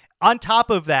 On top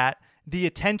of that, the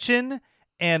attention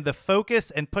and the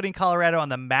focus and putting Colorado on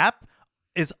the map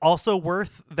is also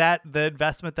worth the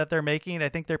investment that they're making. I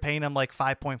think they're paying him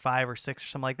 5.5 or 6 or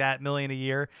something like that million a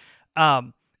year.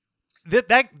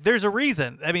 There's a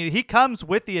reason. I mean, he comes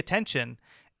with the attention,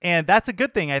 and that's a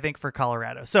good thing, I think, for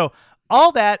Colorado. So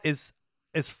all that is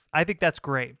I think that's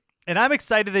great. And I'm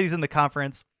excited that he's in the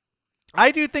conference.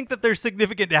 I do think that there's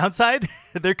significant downside.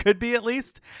 There could be, at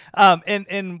least.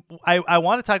 And I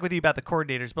want to talk with you about the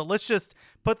coordinators, but let's just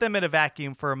put them in a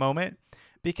vacuum for a moment,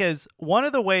 because one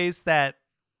of the ways that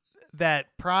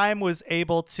Prime was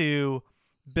able to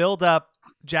build up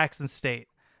Jackson State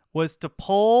was to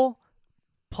pull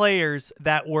players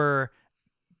that were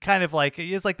kind of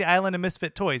it's like the island of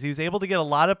misfit toys. He was able to get a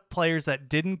lot of players that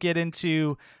didn't get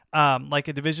into a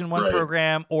Division I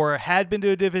program, or had been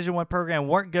to a Division I program,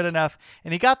 weren't good enough,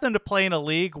 and he got them to play in a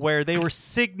league where they were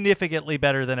significantly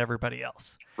better than everybody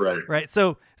else. Right.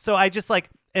 So I just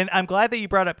and I'm glad that you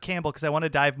brought up Campbell, because I want to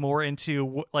dive more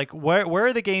into where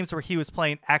are the games where he was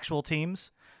playing actual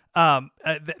teams,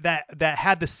 that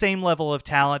had the same level of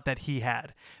talent that he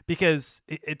had. Because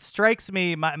it strikes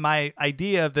me, my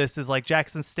idea of this is like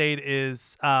Jackson State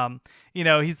is,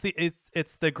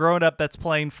 it's the grown up that's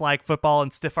playing flag football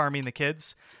and stiff arming the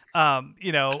kids.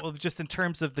 Just in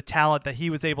terms of the talent that he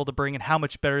was able to bring and how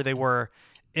much better they were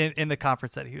in the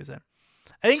conference that he was in.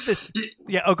 I think this.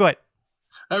 Yeah. Oh, go ahead.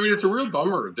 I mean, it's a real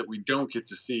bummer that we don't get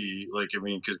to see,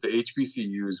 because the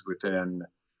HBCUs within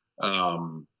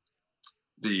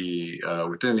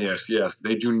within the FCS,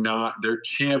 their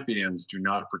champions do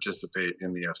not participate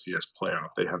in the FCS playoff.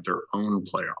 They have their own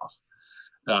playoff.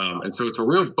 And so it's a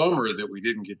real bummer that we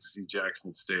didn't get to see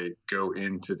Jackson State go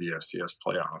into the FCS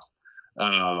playoff.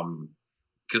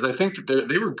 Because I think that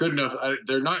they were good enough.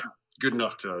 They're not good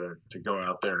enough to go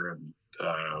out there and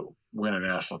win a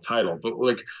national title. But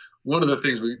one of the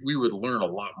things we would learn a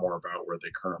lot more about where they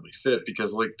currently sit,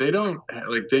 because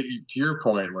to your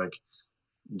point,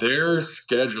 their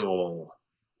schedule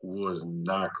was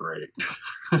not great.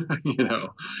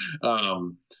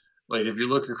 If you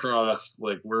look across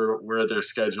where their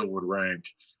schedule would rank,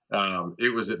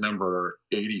 it was at number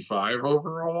 85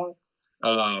 overall.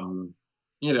 And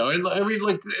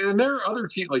there are other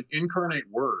teams like Incarnate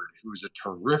Word, who's a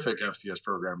terrific FCS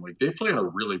program. They play in a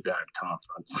really bad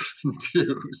conference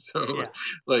too. So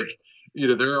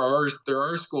there are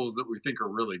schools that we think are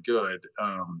really good,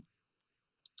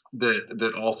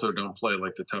 that also don't play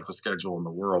the toughest schedule in the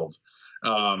world.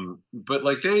 But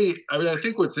I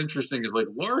think what's interesting is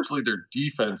largely their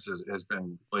defense has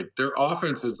been their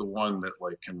offense is the one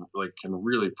that can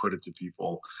really put it to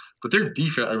people, but their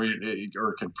defense,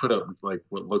 or can put up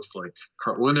what looks like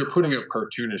when they're putting up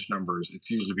cartoonish numbers, it's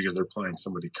usually because they're playing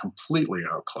somebody completely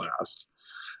outclassed.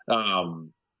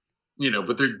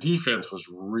 But their defense was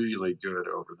really good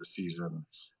over the season.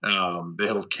 They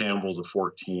held Campbell to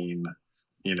 14.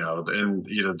 They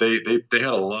had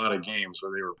a lot of games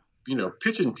where they were,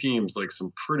 pitching teams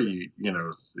some pretty, and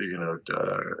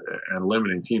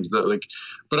limiting teams that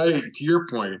to your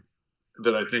point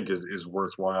that I think is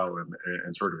worthwhile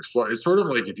and sort of explore. It's sort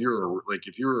of if you're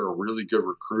a really good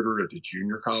recruiter at the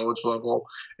junior college level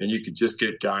and you could just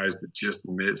get guys that just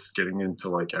miss getting into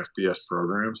FBS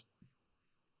programs,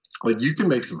 you can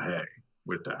make some hay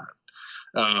with that.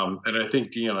 And I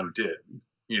think Deion did.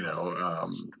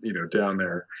 Down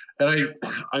there. And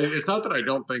I it's not that I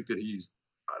don't think that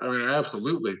I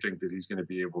absolutely think that he's going to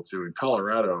be able to. In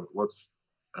Colorado,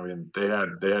 they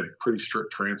had pretty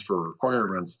strict transfer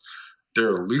requirements.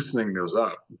 They're loosening those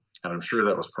up. And I'm sure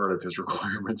that was part of his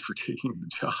requirements for taking the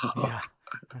job. Yeah.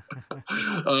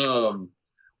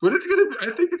 But I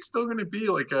think it's still gonna be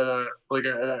I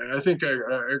think I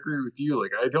agree with you.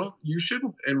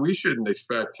 We shouldn't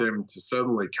expect him to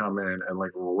suddenly come in and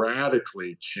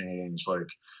radically change.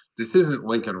 This isn't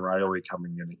Lincoln Riley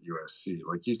coming in at USC.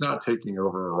 He's not taking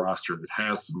over a roster that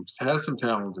has some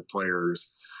talented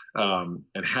players, and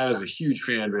has a huge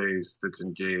fan base that's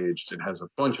engaged and has a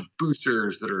bunch of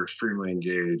boosters that are extremely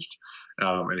engaged,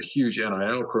 and a huge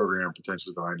NIL program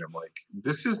potentially behind him.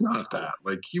 This is not that.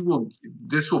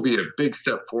 This will be a big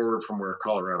step forward from where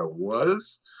Colorado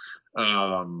was.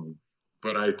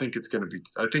 But I think it's going to be.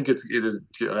 I think it is.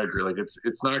 I agree.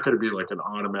 It's not going to be an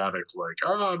automatic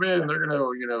oh man, they're going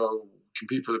to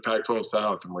compete for the Pac-12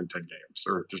 South and win 10 games.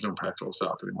 Or there's no Pac-12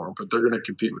 South anymore, but they're going to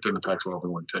compete within the Pac-12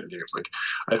 and win 10 games.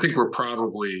 I think we're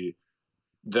probably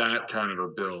that kind of a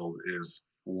build is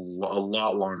a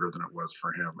lot longer than it was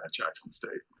for him at Jackson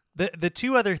State. The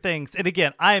two other things, and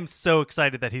again, I am so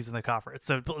excited that he's in the conference.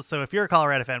 So if you're a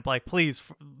Colorado fan, please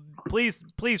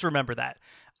remember that.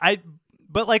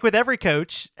 But with every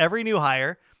coach, every new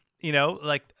hire, a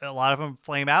lot of them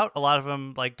flame out. A lot of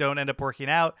them don't end up working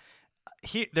out.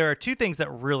 There are two things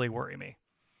that really worry me.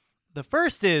 The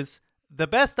first is the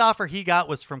best offer he got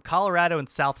was from Colorado and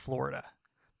South Florida.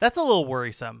 That's a little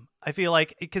worrisome. I feel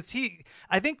because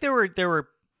I think there were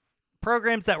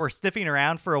programs that were sniffing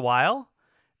around for a while,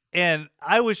 and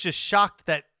I was just shocked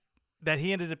that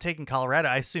he ended up taking Colorado.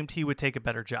 I assumed he would take a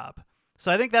better job.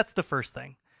 So I think that's the first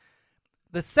thing.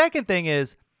 The second thing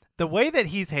is the way that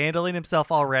he's handling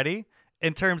himself already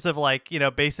in terms of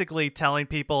basically telling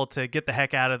people to get the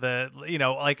heck out of the,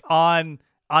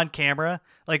 on camera,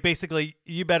 basically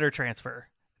you better transfer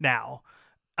now.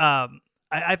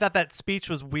 I thought that speech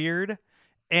was weird.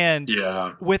 And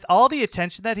with all the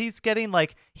attention that he's getting,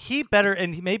 he better,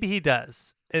 and maybe he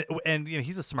does. And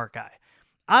he's a smart guy.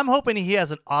 I'm hoping he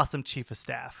has an awesome chief of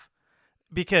staff,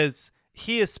 because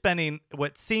he is spending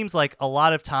what seems like a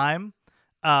lot of time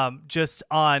just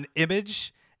on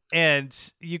image,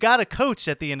 and you got to coach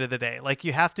at the end of the day.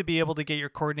 You have to be able to get your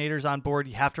coordinators on board.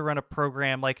 You have to run a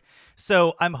program.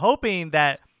 So I'm hoping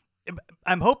that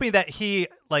I'm hoping that he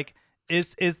like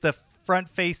is the front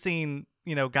facing,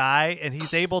 guy, and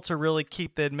he's able to really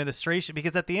keep the administration,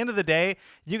 because at the end of the day,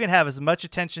 you can have as much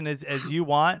attention as you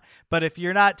want, but if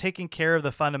you're not taking care of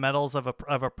the fundamentals of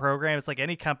a program, it's like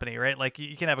any company, right? Like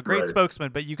you can have a great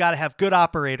spokesman, but you got to have good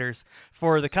operators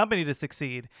for the company to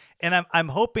succeed. And I'm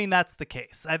hoping that's the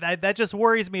case. That just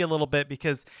worries me a little bit,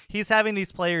 because he's having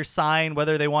these players sign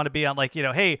whether they want to be on, like,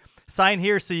 hey, sign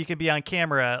here so you can be on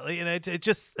camera. It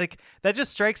just like, that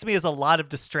just strikes me as a lot of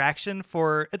distraction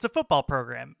for, it's a football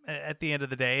program at the end of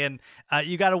the day. And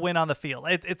you got to win on the field.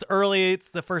 It's early.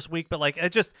 It's the first week, but like, it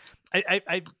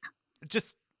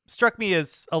just struck me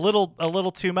as a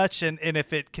little too much. And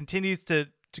if it continues to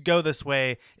go this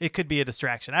way, it could be a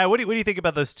distraction. What do you think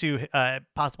about those two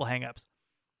possible hangups?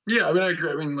 Yeah, I mean, I agree.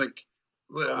 I mean, like,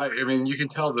 I mean, you can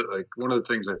tell that, like, one of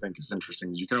the things I think is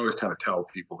interesting is you can always kind of tell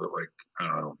people that, like,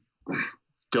 I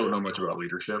don't know much about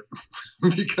leadership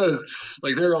because,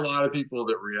 like, there are a lot of people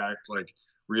that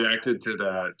reacted to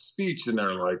that speech, and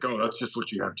they're like, oh, that's just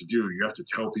what you have to do. You have to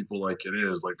tell people like it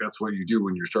is. Like, that's what you do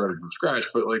when you're starting from scratch.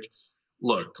 But, like,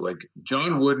 look, like,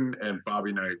 John Wooden and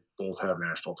Bobby Knight both have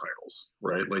national titles,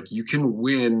 right? Like, you can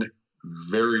win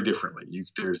very differently.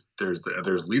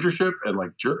 There's leadership, and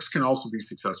like, jerks can also be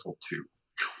successful too.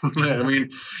 I mean,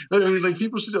 like,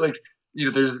 people should, like,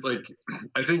 there's, like,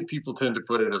 I think people tend to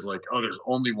put it as like, oh, there's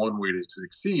only one way to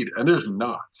succeed, and there's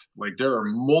not. Like, there are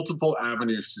multiple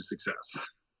avenues to success.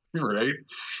 Right?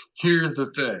 Here's the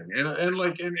thing,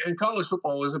 and college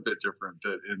football is a bit different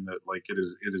in that like it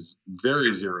is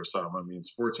very zero sum. I mean,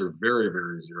 sports are very,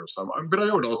 very zero sum. But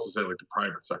I would also say, like, the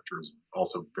private sector is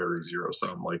also very zero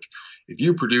sum. Like, if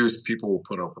you produce, people will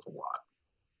put up with a lot.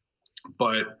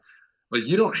 But, like,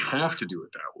 you don't have to do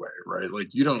it that way, right?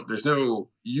 Like, you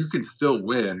can still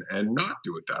win and not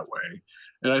do it that way.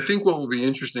 And I think what will be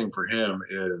interesting for him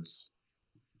is,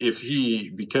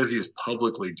 because he's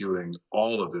publicly doing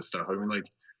all of this stuff, I mean, like,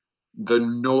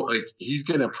 he's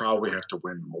going to probably have to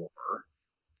win more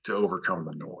to overcome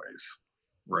the noise,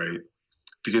 right?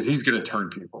 Because he's going to turn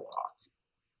people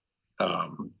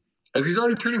off. As he's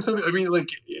already turning something, I mean, like,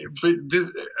 but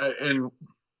this, and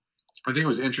I think it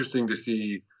was interesting to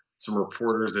see some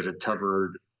reporters that had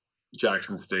covered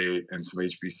Jackson State and some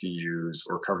HBCUs,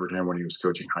 or covered him when he was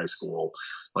coaching high school.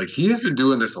 Like, he has been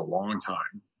doing this a long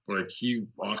time. Like, he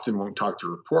often won't talk to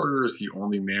reporters. He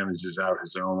only manages out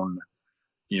his own,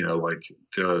 like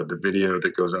the video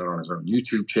that goes out on his own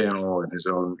YouTube channel and his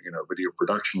own, video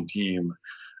production team.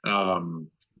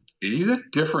 He's a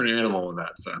different animal in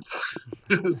that sense.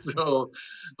 So,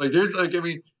 like, there's, like, I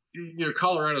mean,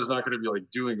 Colorado's not going to be, like,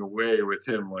 doing away with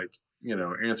him, like,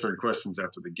 answering questions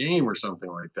after the game or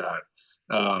something like that.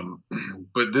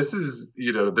 But this is,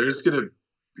 there's going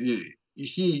to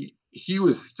he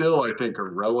was still, I think, a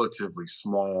relatively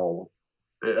small,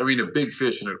 I mean, a big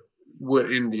fish in what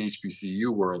in the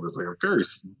HBCU world is like a very,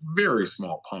 very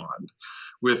small pond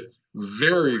with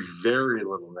very, very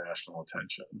little national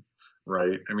attention,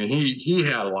 right? I mean, he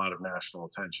had a lot of national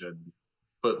attention,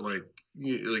 but like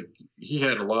he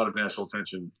had a lot of national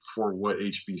attention for what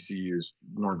HBCUs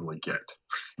normally get,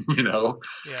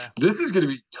 Yeah. This is going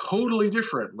to be totally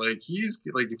different. Like,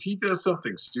 if he does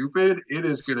something stupid, it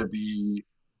is going to be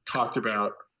talked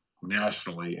about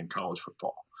nationally in college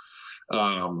football.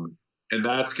 And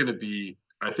that's going to be,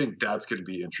 I think that's going to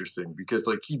be interesting, because,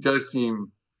 like, he does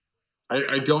seem,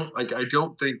 I don't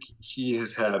think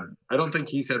he's had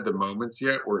the moments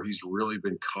yet where he's really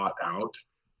been caught out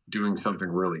doing something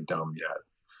really dumb yet,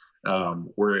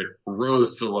 where it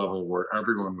rose to the level where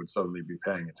everyone would suddenly be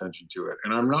paying attention to it.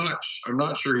 And I'm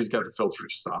not sure he's got the filter to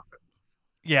stop it.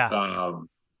 Yeah.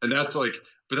 And that's like,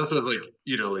 but that's what it's like,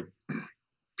 like,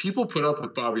 people put up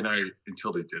with Bobby Knight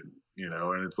until they didn't,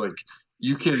 and it's like,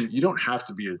 you don't have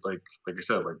to be like I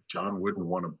said, like, John Wooden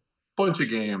won a bunch of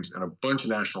games and a bunch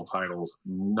of national titles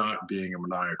not being a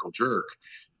maniacal jerk.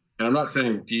 And I'm not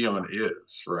saying Deion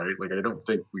is, right? Like, I don't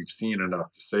think we've seen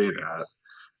enough to say that.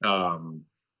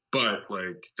 But,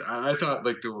 like, I thought,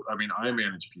 like, I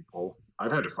manage people.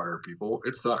 I've had to fire people.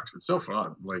 It sucks. It's so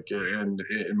fun. Like, and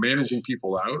managing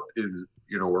people out is,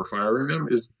 or firing them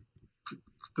is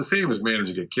the same as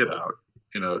managing a kid out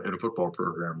in a football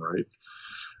program, right?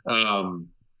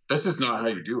 That's just not how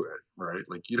you do it, right?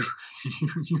 Like, you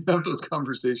have those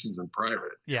conversations in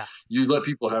private. Yeah. You let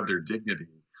people have their dignity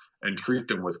and treat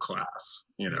them with class,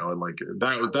 and like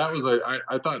that was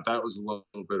I thought that was a little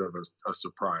bit of a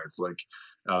surprise. Like,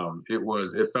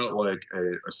 it felt like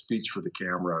a speech for the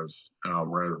cameras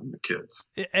rather than the kids.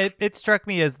 It struck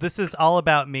me as, this is all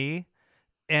about me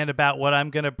and about what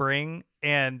I'm going to bring.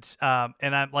 And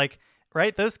I'm like,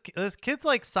 right? Those kids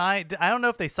like signed. I don't know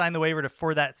if they signed the waiver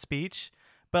for that speech,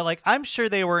 but like I'm sure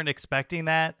they weren't expecting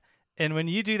that. And when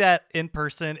you do that in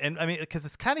person, and I mean, because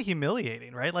it's kind of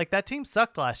humiliating, right? Like that team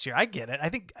sucked last year. I get it. I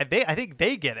think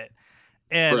they get it.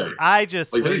 And Right. I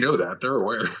just Like they know that, they're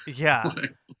aware. yeah.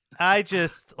 I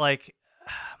just like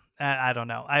I don't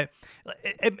know.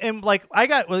 And like I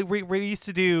got we used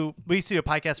to do a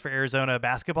podcast for Arizona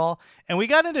basketball, and we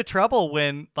got into trouble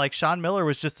when like Sean Miller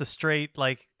was just a straight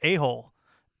like a-hole.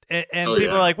 And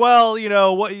people are like, well, you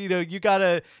know what, you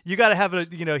gotta have a,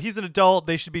 he's an adult.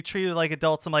 They should be treated like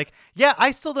adults. I'm like, yeah,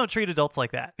 I still don't treat adults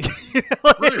like that.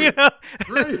 Right.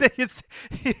 Right.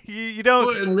 You don't.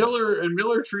 Well, and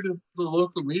Miller treated the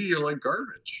local media like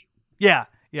garbage. Yeah.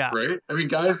 Yeah. Right. I mean,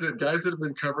 guys that have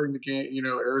been covering the game,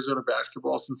 Arizona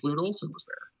basketball since Lute Olson was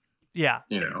there. Yeah.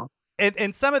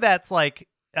 And some of that's like,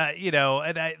 and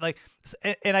I like,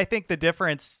 and I think the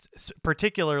difference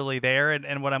particularly there,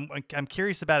 and what I'm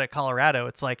curious about at Colorado,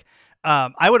 it's like,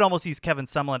 I would almost use Kevin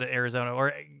Sumlin at Arizona,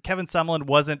 or Kevin Sumlin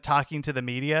wasn't talking to the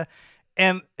media.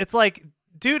 And it's like,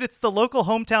 dude, it's the local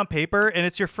hometown paper and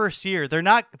it's your first year. They're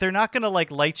not going to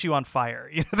like light you on fire.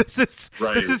 This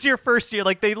is your first year.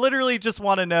 Like they literally just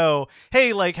want to know,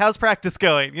 hey, like how's practice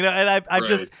going? And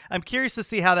I'm curious to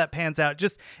see how that pans out.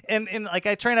 Just, and like,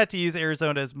 I try not to use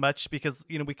Arizona as much because,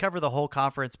 we cover the whole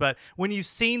conference, but when you've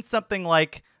seen something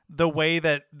like the way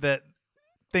that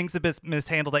things have been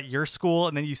mishandled at your school,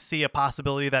 and then you see a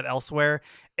possibility of that elsewhere,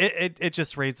 it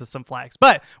just raises some flags.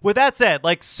 But with that said,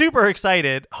 like super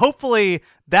excited. Hopefully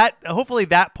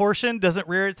that portion doesn't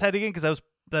rear its head again, because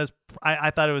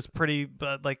I thought it was pretty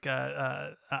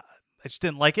I just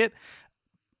didn't like it.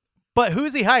 But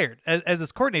who's he hired as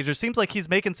his coordinator? Seems like he's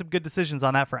making some good decisions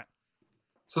on that front.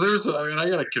 So we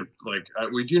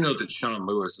do know that Sean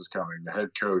Lewis is coming, the head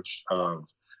coach of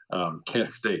Kent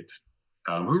State.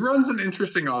 Who runs an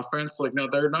interesting offense. Like, now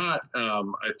they're not,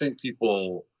 I think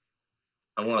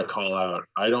I want to call out,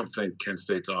 I don't think Kent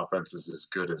State's offense is as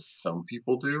good as some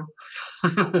people do.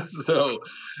 So,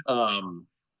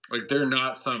 like, they're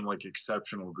not some like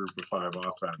exceptional group of five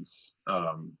offense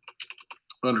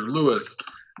under Lewis.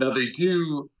 Now they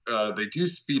do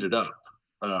speed it up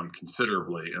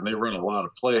considerably, and they run a lot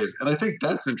of plays. And I think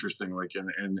that's interesting. Like,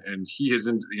 and he has,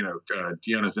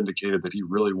 Deion has indicated that he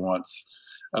really wants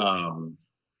to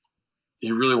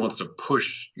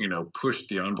push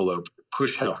the envelope,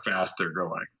 push how fast they're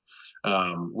going,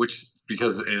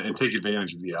 and take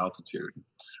advantage of the altitude.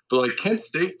 But like Kent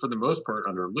State, for the most part,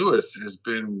 under Lewis, has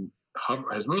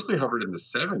mostly hovered in the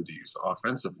 70s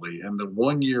offensively. And the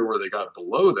 1 year where they got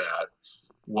below that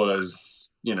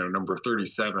was, number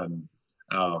 37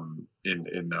 in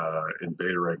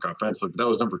beta rank offensively. That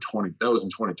was number 20. That was in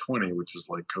 2020, which is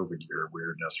like COVID year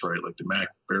weirdness, right? Like the MAC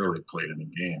barely played any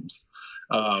games.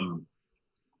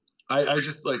 I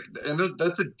just like, and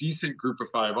that's a decent group of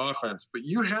five offense, but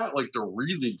you have like the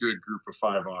really good group of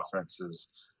five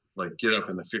offenses, like get up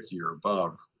in the 50 or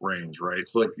above range, right?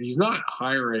 So like he's not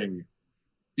hiring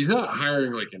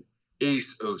like an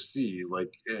ace OC,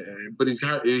 like, but he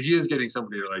is getting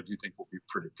somebody that I do think will be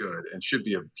pretty good and should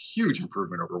be a huge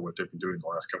improvement over what they've been doing the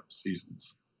last couple of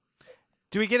seasons.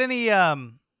 Do we get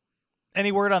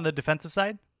any word on the defensive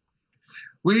side?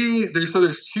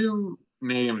 There's two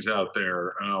names out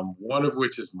there, one of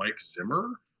which is Mike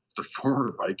Zimmer, the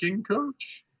former Viking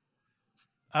coach.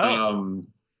 So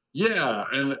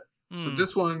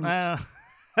this one's I've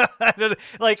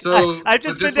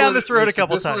just been down this road a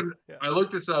couple times. I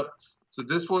looked this up. So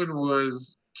this one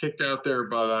was kicked out there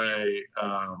by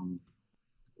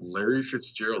Larry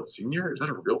Fitzgerald Sr. Is that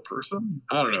a real person?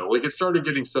 I don't know. Like it started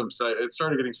getting some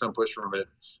push from it.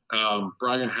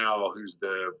 Brian Howell, who's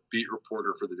the beat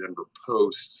reporter for the Denver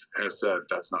Post, has said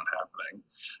that's not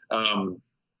happening.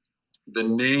 The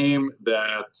name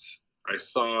that I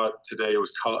saw today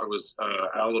was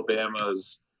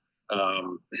Alabama's.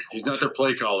 He's not their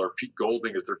play caller. Pete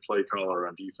Golding is their play caller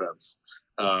on defense.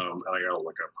 And I got to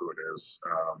look up who it is.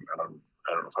 And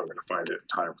I don't know if I'm going to find it in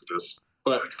time for this.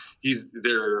 But he's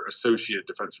their associate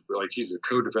defensive, like he's a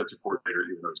co-defensive coordinator,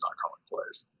 even though he's not calling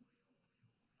plays.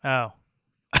 Oh,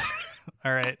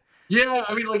 all right. Yeah,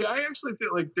 I mean, like I actually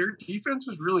think like their defense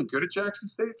was really good at Jackson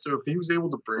State. So if he was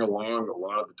able to bring along a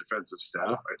lot of the defensive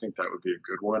staff, I think that would be a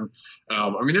good one.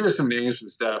 I mean, there are some names for the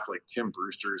staff, like Tim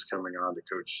Brewster is coming on to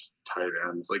coach tight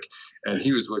ends, like, and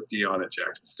he was with Deion at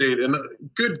Jackson State, and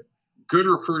good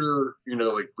recruiter.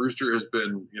 Like Brewster has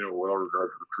been, a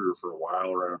well-regarded recruiter for a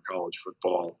while around college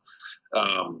football.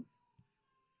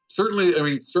 Certainly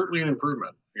an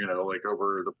improvement, like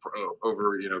over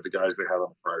the guys they had on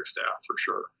the prior staff for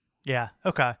sure. Yeah.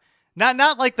 Okay.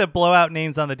 Not like the blowout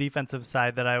names on the defensive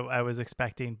side that I was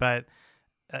expecting, but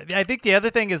I think the other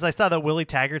thing is I saw that Willie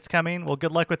Taggart's coming. Well,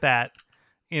 good luck with that.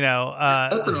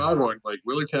 That's an odd one. Like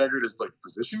Willie Taggart is like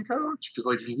position coach because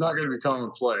like he's not going to be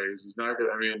calling plays. He's not going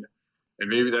to. I mean, and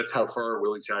maybe that's how far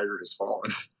Willie Taggart has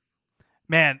fallen.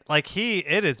 Man, like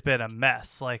it has been a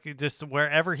mess. Like just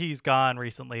wherever he's gone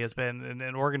recently has been,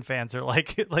 and Oregon fans are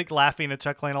like laughing and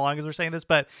chuckling along as we're saying this.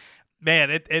 But man,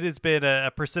 it has been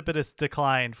a precipitous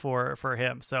decline for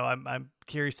him. So I'm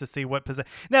curious to see what position.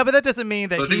 No, but that doesn't mean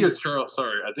that I think it's Charles.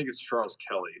 Sorry, I think it's Charles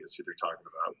Kelly is who they're talking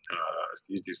about.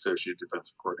 He's the associate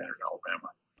defensive coordinator in Alabama.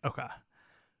 Okay.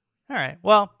 All right.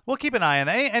 Well, we'll keep an eye on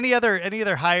that. Any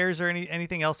other hires or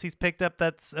anything else he's picked up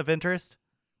that's of interest?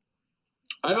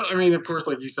 I mean, of course,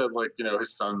 like you said, like,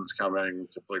 his son's coming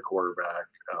to play quarterback,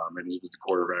 and he was the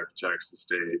quarterback at Jackson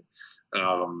State.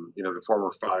 The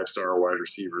former 5-star wide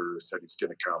receiver said he's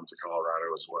going to come to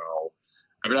Colorado as well.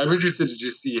 I mean, I'm interested to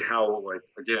just see how, like,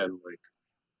 again, like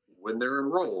when they're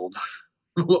enrolled,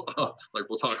 we'll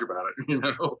talk about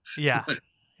it, Yeah.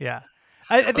 Yeah.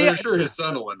 I'm sure his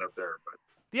son will end up there, but.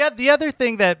 Yeah, the other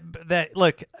thing that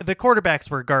look, the quarterbacks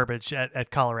were garbage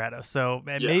at Colorado, so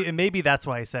maybe that's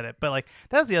why I said it. But like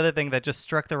that's the other thing that just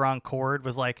struck the wrong chord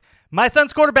was like my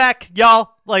son's quarterback,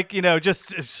 y'all. Like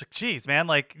just geez, man,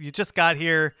 like you just got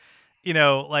here,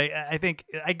 like I think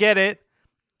I get it,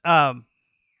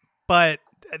 but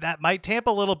that might tamp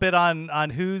a little bit on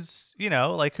who's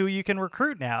like who you can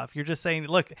recruit now. If you're just saying,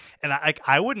 look, and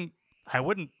I wouldn't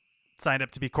signed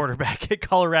up to be quarterback at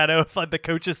Colorado if the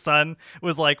coach's son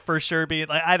was like for sure being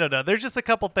like, I don't know. There's just a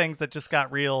couple things that just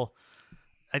got real.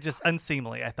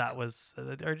 Unseemly. I thought was,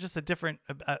 or just a different,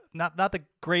 not the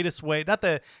greatest way, not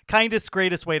the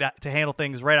greatest way to handle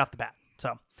things right off the bat.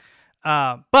 So,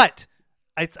 but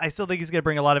I still think he's going to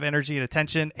bring a lot of energy and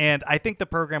attention, and I think the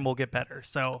program will get better.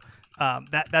 So,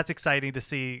 that's exciting to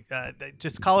see.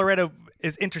 Just Colorado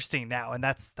is interesting now, and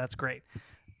that's great.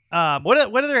 What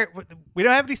other? We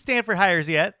don't have any Stanford hires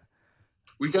yet.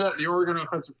 We got the Oregon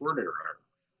offensive coordinator hire.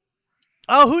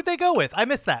 Oh, who'd they go with? I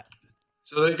missed that.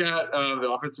 So they got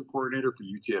the offensive coordinator for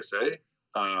UTSA.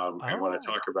 And when I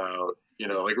talk about,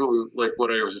 like what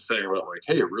I was just saying about, like,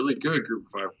 hey, a really good Group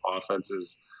of 5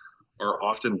 offenses are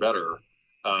often better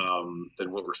than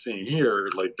what we're seeing here.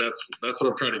 Like that's what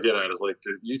I'm trying to get at is like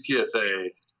the UTSA.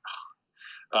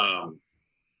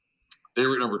 They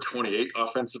were number 28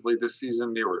 offensively this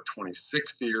season. They were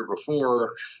 26th the year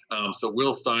before. So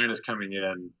Will Stein is coming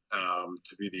in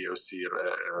to be the OC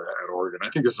at Oregon. I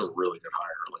think this is a really good hire.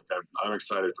 Like I'm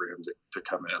excited for him to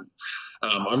come in.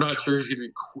 I'm not sure he's going to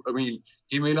be. I mean,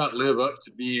 he may not live up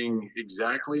to being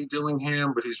exactly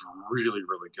Dillingham, but he's really,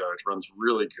 really good. Runs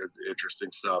really good,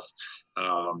 interesting stuff.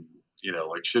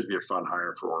 Like should be a fun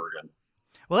hire for Oregon.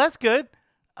 Well, that's good.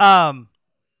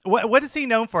 What is he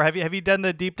known for? Have you done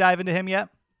the deep dive into him yet?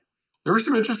 There were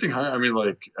some interesting hires. I mean,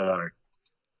 like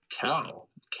Cal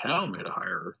made a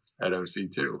hire at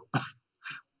OC too.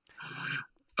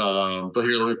 But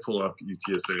here, let me pull up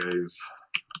UTSA's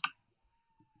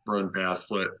run pass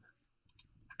split.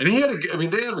 And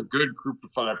they have a good Group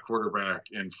of 5 quarterback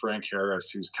in Frank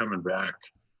Harris, who's coming back.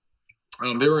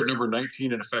 They were at number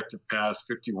 19 in effective pass,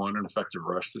 51 in effective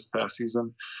rush this past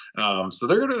season. So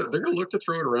they're gonna look to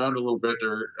throw it around a little bit.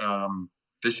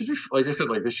 They should be, like I said,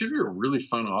 like they should be a really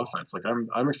fun offense. Like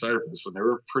I'm excited for this one. They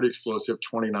were pretty explosive,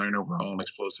 29 overall in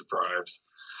explosive drives,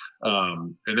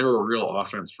 and they were a real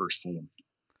offense first team.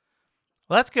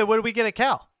 Well, that's good. What did we get at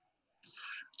Cal?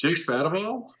 Jake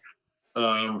Spataball,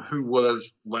 who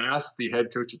was last the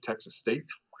head coach at Texas State,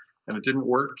 and it didn't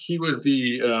work. He was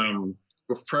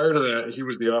prior to that, he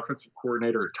was the offensive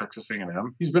coordinator at Texas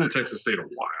A&M. He's been at Texas State a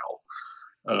while,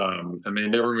 and they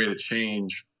never made a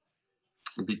change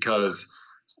because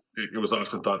it was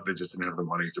often thought they just didn't have the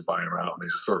money to buy him out, and they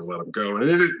just sort of let him go.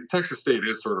 And Texas State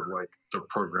is sort of like the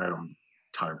program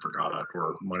time forgot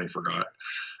or money forgot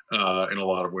in a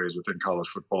lot of ways within college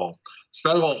football.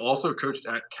 Spataball also coached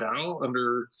at Cal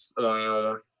under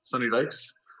Sonny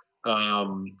Dykes,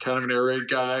 kind of an air raid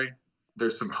guy.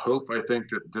 There's some hope, I think,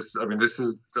 that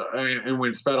and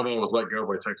when Spataball was let go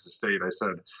by Texas State, I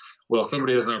said, well,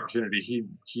 somebody has an opportunity. He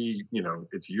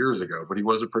it's years ago, but he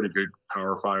was a pretty good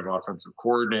Power 5 offensive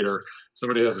coordinator.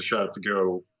 Somebody has a shot to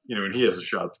go, and he has a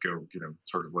shot to go,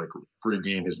 sort of like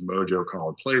regain his mojo, call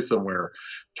and play somewhere.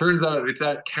 Turns out it's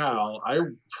at Cal.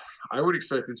 I would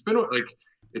expect it's been a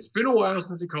while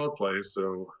since he called plays,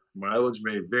 so mileage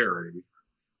may vary,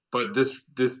 but this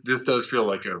does feel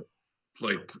like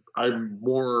I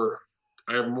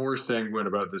have more sanguine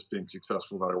about this being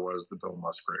successful than I was the Bill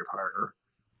Musgrave hire,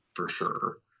 for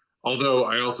sure. Although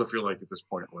I also feel like at this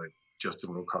point, like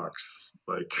Justin Wilcox,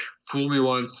 like fool me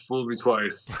once, fool me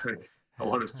twice. I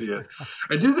want to see it.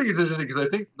 I do think it's interesting because I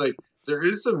think like there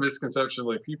is some misconception.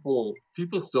 Like people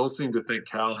still seem to think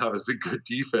Cal has a good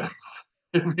defense,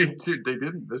 and they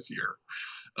didn't this year.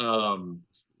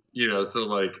 So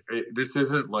like this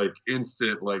isn't like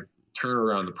instant like turn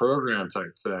around the program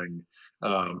type thing.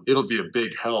 It'll be a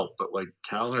big help, but like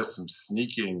Cal has some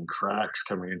sneaking cracks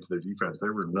coming into the defense. They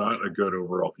were not a good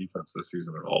overall defense this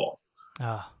season at all.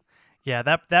 Oh, yeah,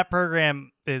 that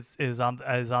program is on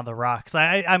the rocks.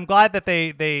 I'm glad that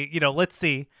they let's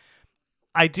see.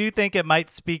 I do think it might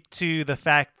speak to the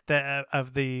fact that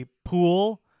of the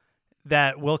pool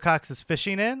that Wilcox is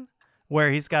fishing in,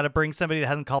 where he's got to bring somebody that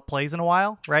hasn't called plays in a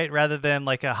while, right? Rather than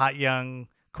like a hot young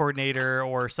coordinator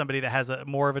or somebody that has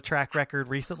more of a track record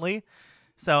recently.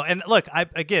 So, and look, I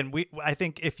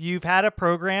think if you've had a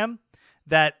program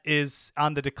that is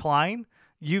on the decline,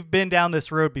 you've been down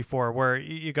this road before where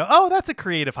you go, oh, that's a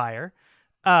creative hire.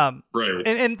 Right.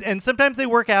 And sometimes they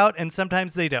work out and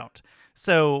sometimes they don't.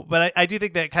 So, but I do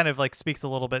think that kind of like speaks a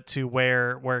little bit to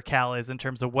where Cal is in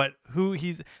terms of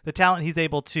the talent he's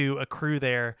able to accrue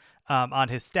there on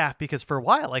his staff, because for a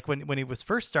while, like when he was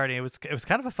first starting, it was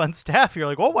kind of a fun staff. You're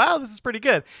like, oh wow, this is pretty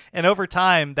good. And over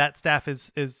time, that staff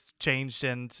is changed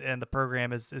and the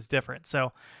program is different.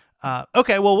 So,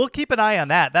 okay, well, we'll keep an eye on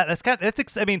that.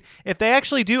 I mean, if they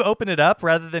actually do open it up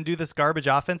rather than do this garbage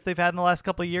offense they've had in the last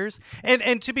couple of years,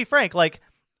 and to be frank, like.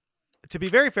 To be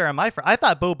very fair on my front, I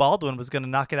thought Bo Baldwin was going to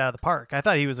knock it out of the park. I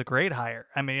thought he was a great hire.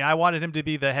 I mean, I wanted him to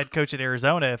be the head coach at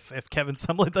Arizona if Kevin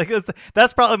Sumlin, like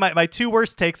that's probably my two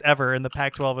worst takes ever in the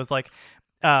Pac-12 was like,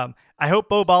 I hope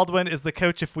Bo Baldwin is the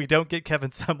coach if we don't get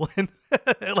Kevin Sumlin.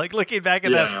 Like looking back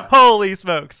at that, holy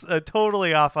smokes,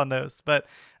 totally off on those. But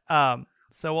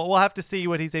so we'll have to see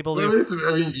what he's able to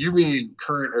do. You mean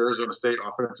current Arizona State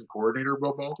offensive coordinator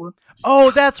Bo Baldwin?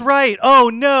 Oh, that's right. Oh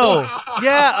no,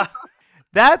 yeah.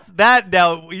 Now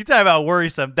you talk about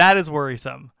worrisome. That is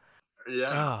worrisome. Yeah.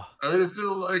 Oh. I mean, it's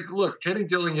still like, look, Kenny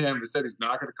Dillingham has said he's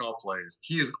not going to call plays.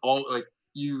 He is all like,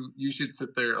 you should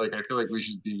sit there. Like, I feel like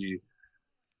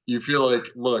you feel like,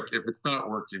 look, if it's not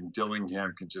working,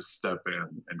 Dillingham can just step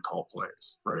in and call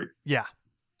plays. Right. Yeah.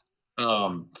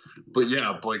 But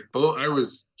yeah, like I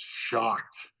was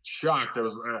shocked. I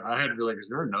had to be like, is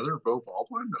there another Bo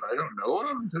Baldwin that I don't know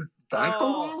of? Is that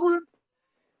Bo Baldwin?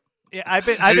 Yeah, I've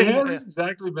been. He hasn't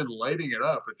exactly been lighting it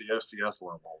up at the FCS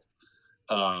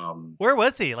level. Where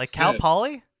was he? Like Cal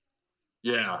Poly?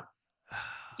 Yeah.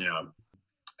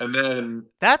 And then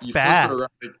that's bad.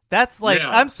 That's like,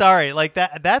 I'm sorry, like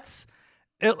that's.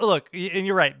 Look, and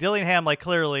you're right. Dillingham, like,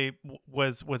 clearly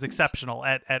was exceptional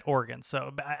at Oregon.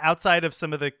 So outside of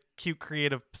some of the cute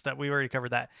creative stuff, we already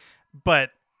covered that.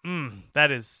 But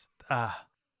that is, I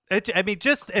mean,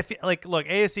 just if like, look,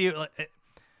 ASU.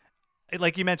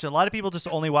 Like you mentioned, a lot of people just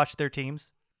only watch their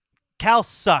teams. Cal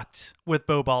sucked with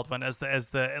Bo Baldwin as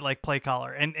the like play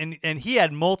caller, and he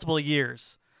had multiple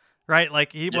years, right?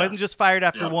 Like he wasn't just fired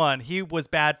after one; he was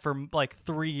bad for like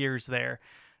 3 years there.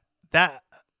 I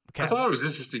thought it was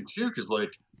interesting too, because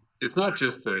like it's not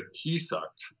just that he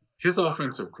sucked. His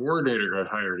offensive coordinator got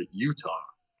hired at Utah,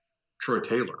 Troy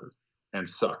Taylor, and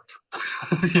sucked.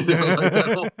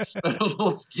 That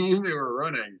whole scheme they were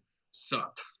running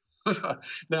sucked.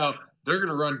 Now they're going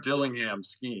to run Dillingham's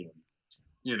scheme,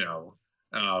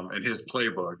 and his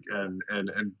playbook, and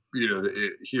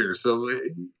here. So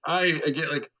I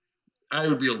get like I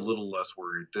would be a little less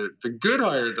worried. The good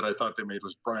hire that I thought they made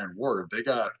was Brian Ward. They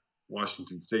got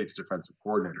Washington State's defensive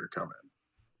coordinator to come in.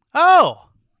 Oh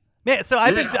man, so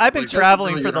I've been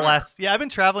traveling for the last I've been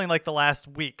traveling like the last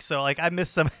week. So like I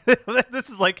missed some. This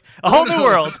is like a whole new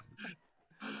world.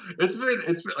 It's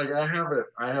been like I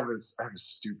have a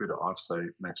stupid offsite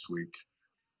next week,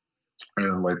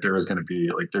 and like there's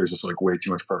just like way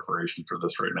too much preparation for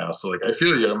this right now. So like I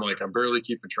feel you. I'm barely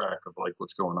keeping track of like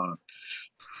what's going on.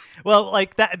 Well,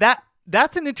 like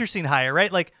that's an interesting hire,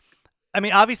 right? Like, I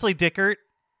mean, obviously Dickert,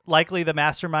 likely the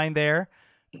mastermind there.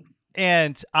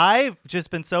 And I've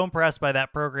just been so impressed by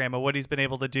that program and what he's been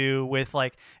able to do with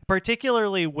like,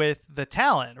 particularly with the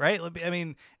talent, right? I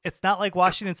mean, it's not like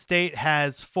Washington State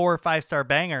has 4 or 5-star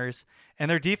bangers and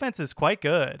their defense is quite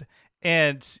good.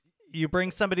 And you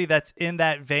bring somebody that's in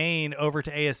that vein over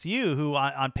to ASU, who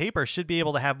on paper should be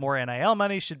able to have more NIL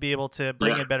money, should be able to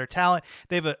bring in better talent.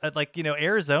 They have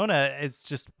Arizona is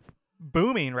just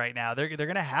booming right now. They're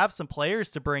going to have some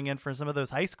players to bring in from some of those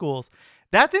high schools.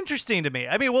 That's interesting to me.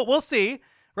 I mean, we'll see,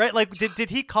 right? Like, did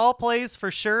he call plays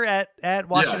for sure at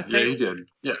Washington State? Yeah, he did.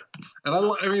 Yeah, and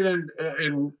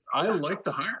and I like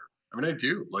the hire. I mean, I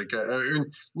do. Like,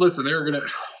 listen,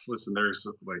 there's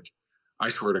like, I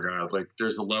swear to God, like,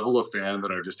 there's a level of fan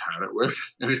that I've just had it with,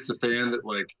 and it's the fan that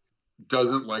like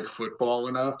doesn't like football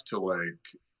enough to like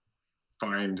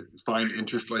find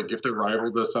interest. Like if their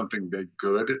rival does something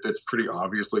good that's pretty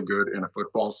obviously good in a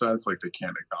football sense, like they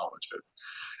can't acknowledge it.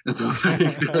 And so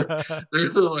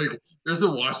like, there's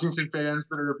the Washington fans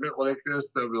that are a bit like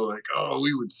this. They'll be like, oh,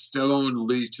 we would stone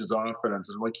Leach's offense.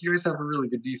 And I'm like, you guys have a really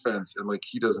good defense. And like,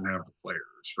 he doesn't have the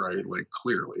players, right? Like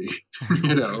clearly,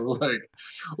 like,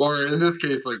 or in this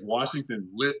case, like Washington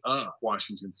lit up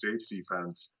Washington State's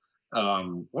defense.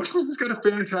 Washington's got a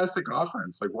fantastic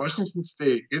offense. Like Washington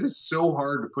State, it is so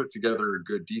hard to put together a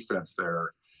good defense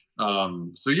there.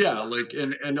 So yeah, like,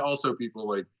 and also people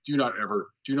like, do not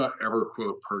ever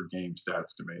quote per game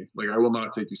stats to me. Like I will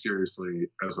not take you seriously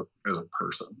as a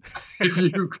person. If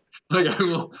you like, I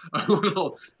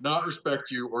will not respect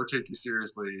you or take you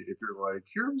seriously if you're like,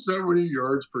 here's how many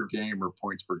yards per game or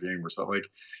points per game or something. Like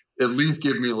at least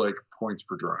give me like points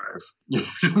per drive,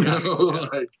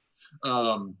 like,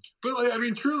 but like, I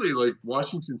mean, truly, like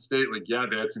Washington State, like, yeah,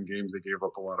 they had some games they gave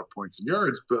up a lot of points and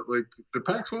yards, but like the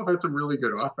Pac-12 had some really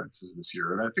good offenses this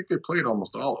year, and I think they played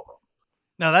almost all of them.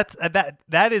 No,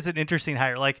 that is an interesting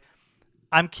hire. Like,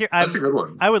 That's a good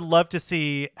one. I would love to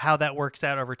see how that works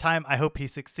out over time. I hope he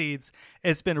succeeds.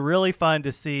 It's been really fun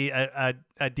to see a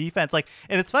defense like,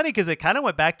 and it's funny because it kind of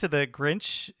went back to the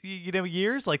Grinch,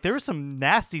 years. Like there were some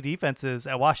nasty defenses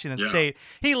at Washington State.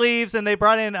 He leaves and they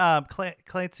brought in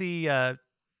Clancy.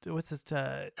 What's his?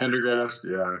 Pendergast.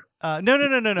 Yeah. No.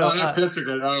 Not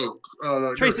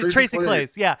Pendergast. Tracy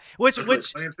Claeys. Yeah. Which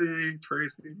Clancy,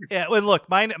 Tracy. Yeah. Well, look,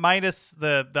 minus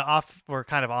the off or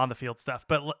kind of on the field stuff,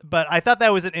 but I thought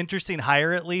that was an interesting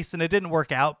hire at least, and it didn't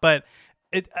work out. But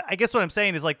I guess what I'm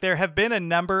saying is like there have been a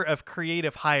number of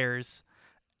creative hires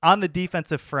on the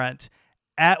defensive front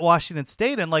at Washington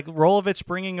State, and like Rolovich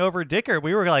bringing over Dicker,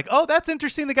 we were like, oh, that's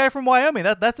interesting. The guy from Wyoming,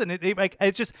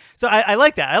 it's just, so I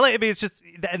like that. I mean, it's just,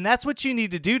 and that's what you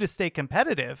need to do to stay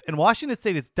competitive. And Washington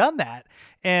State has done that.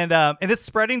 And it's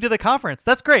spreading to the conference.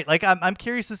 That's great. Like, I'm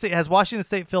curious to see, has Washington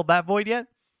State filled that void yet?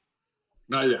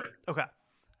 Not yet. Okay.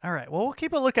 All right. Well, we'll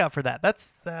keep a lookout for that.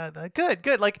 That's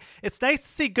good. Like, it's nice to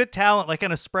see good talent, like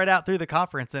kind of spread out through the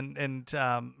conference. And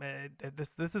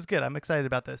this is good. I'm excited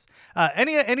about this.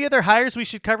 Any other hires we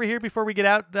should cover here before we get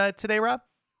out today, Rob?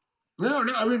 No.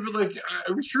 I mean, like,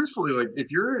 truthfully, like if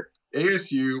you're at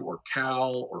ASU or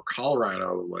Cal or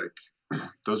Colorado, like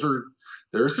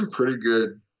there are some pretty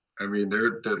good. I mean,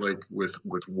 they're like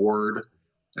with Ward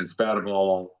and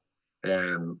Spadaball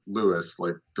and Lewis,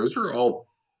 like those are all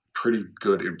pretty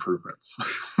good improvements.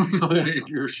 Like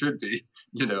you should be,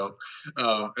 and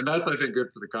that's, I think, good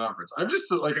for the conference. I'm just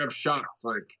like, I'm shocked.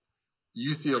 Like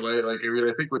UCLA, like, I mean,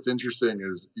 I think what's interesting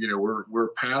is, we're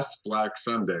past Black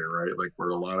Sunday, right? Like where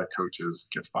a lot of coaches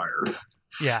get fired.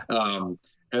 Yeah.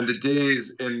 And the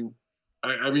days, and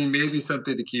I mean, maybe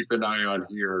something to keep an eye on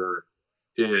here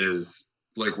is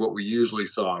like what we usually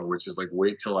saw, which is like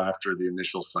wait till after the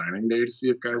initial signing day to see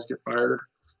if guys get fired.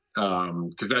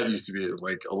 Because that used to be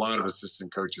like a lot of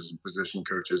assistant coaches and position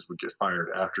coaches would get fired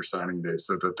after signing day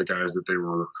so that the guys that they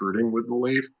were recruiting wouldn't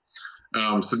leave.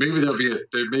 So maybe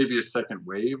there may be a second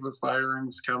wave of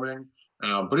firings coming.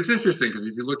 But it's interesting because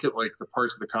if you look at like the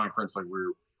parts of the conference, like where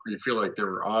you feel like there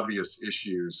were obvious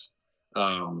issues,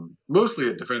 mostly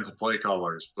at defensive play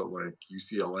callers, but like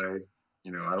UCLA,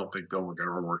 I don't think Bill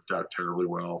McGovern worked out terribly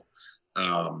well.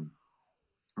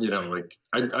 Like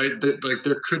like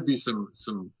there could be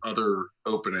some other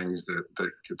openings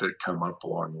that come up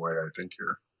along the way, I think,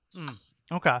 here.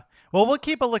 Okay. Well, we'll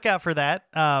keep a lookout for that.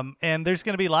 And there's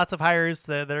going to be lots of hires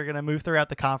that are going to move throughout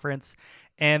the conference,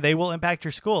 and they will impact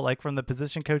your school, like from the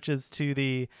position coaches to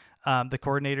the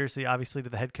coordinators, obviously to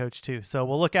the head coach too. So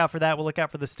we'll look out for that. We'll look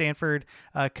out for the Stanford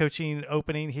coaching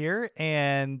opening here.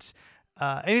 And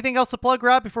anything else to plug,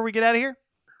 Rob, before we get out of here?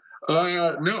 No,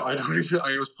 I don't even.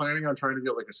 I was planning on trying to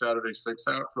get like a Saturday 6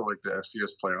 out for like the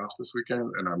FCS playoffs this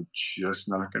weekend, and I'm just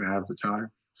not going to have the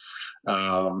time.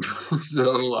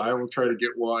 So I will try to get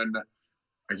one.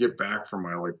 I get back from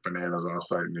my like bananas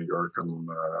offsite in New York on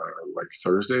like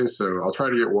Thursday, so I'll try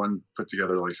to get one put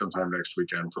together like sometime next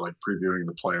weekend for like previewing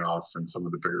the playoff and some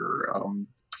of the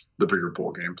bigger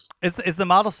bowl games. Is the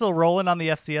model still rolling on the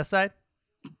FCS side?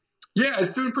 Yeah,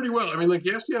 it's doing pretty well. I mean, like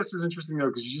the FCS is interesting though,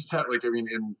 because you just have like, I mean,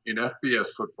 in FBS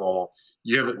football,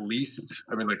 you have at least,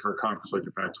 I mean, like for a conference like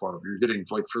the Pac-12, you're getting,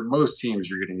 like for most teams,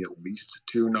 you're getting at least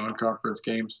 2 non-conference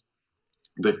games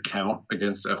that count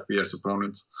against FBS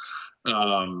opponents.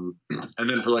 And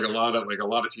then for like a lot of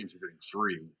teams, you're getting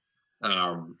 3.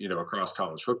 across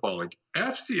college football. Like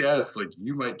FCS, like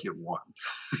you might get one,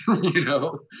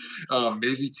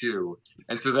 maybe two.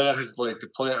 And so that is like the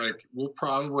play, like we'll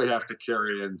probably have to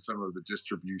carry in some of the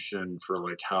distribution for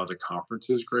like how the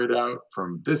conferences grade out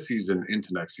from this season into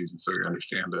next season. So you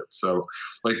understand it. So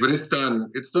like, but it's done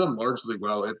largely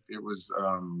well. It was,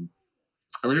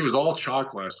 it was all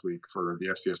chalk last week for the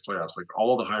FCS playoffs. Like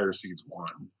all the higher seeds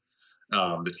won,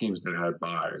 the teams that had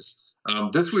buys.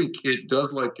 This week, it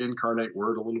does like incarnate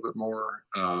word a little bit more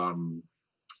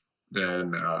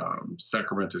than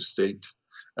Sacramento State.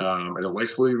 And it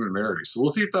likes William and Mary. So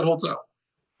we'll see if that holds up.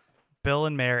 Bill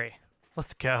and Mary.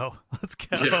 Let's go.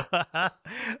 Yeah.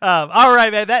 All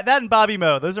right, man. That and Bobby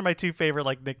Moe. Those are my two favorite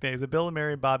like nicknames. Bill and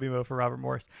Mary and Bobby Moe for Robert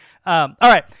Morris. All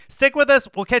right. Stick with us.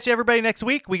 We'll catch everybody next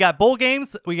week. We got bowl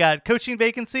games. We got coaching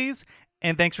vacancies.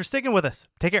 And thanks for sticking with us.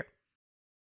 Take care.